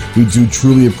memberships. We do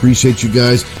truly appreciate you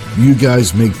guys. You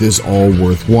guys make this all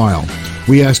worthwhile.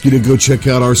 We ask you to go check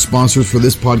out our sponsors for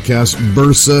this podcast,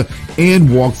 Bersa and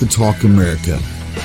Walk the Talk America.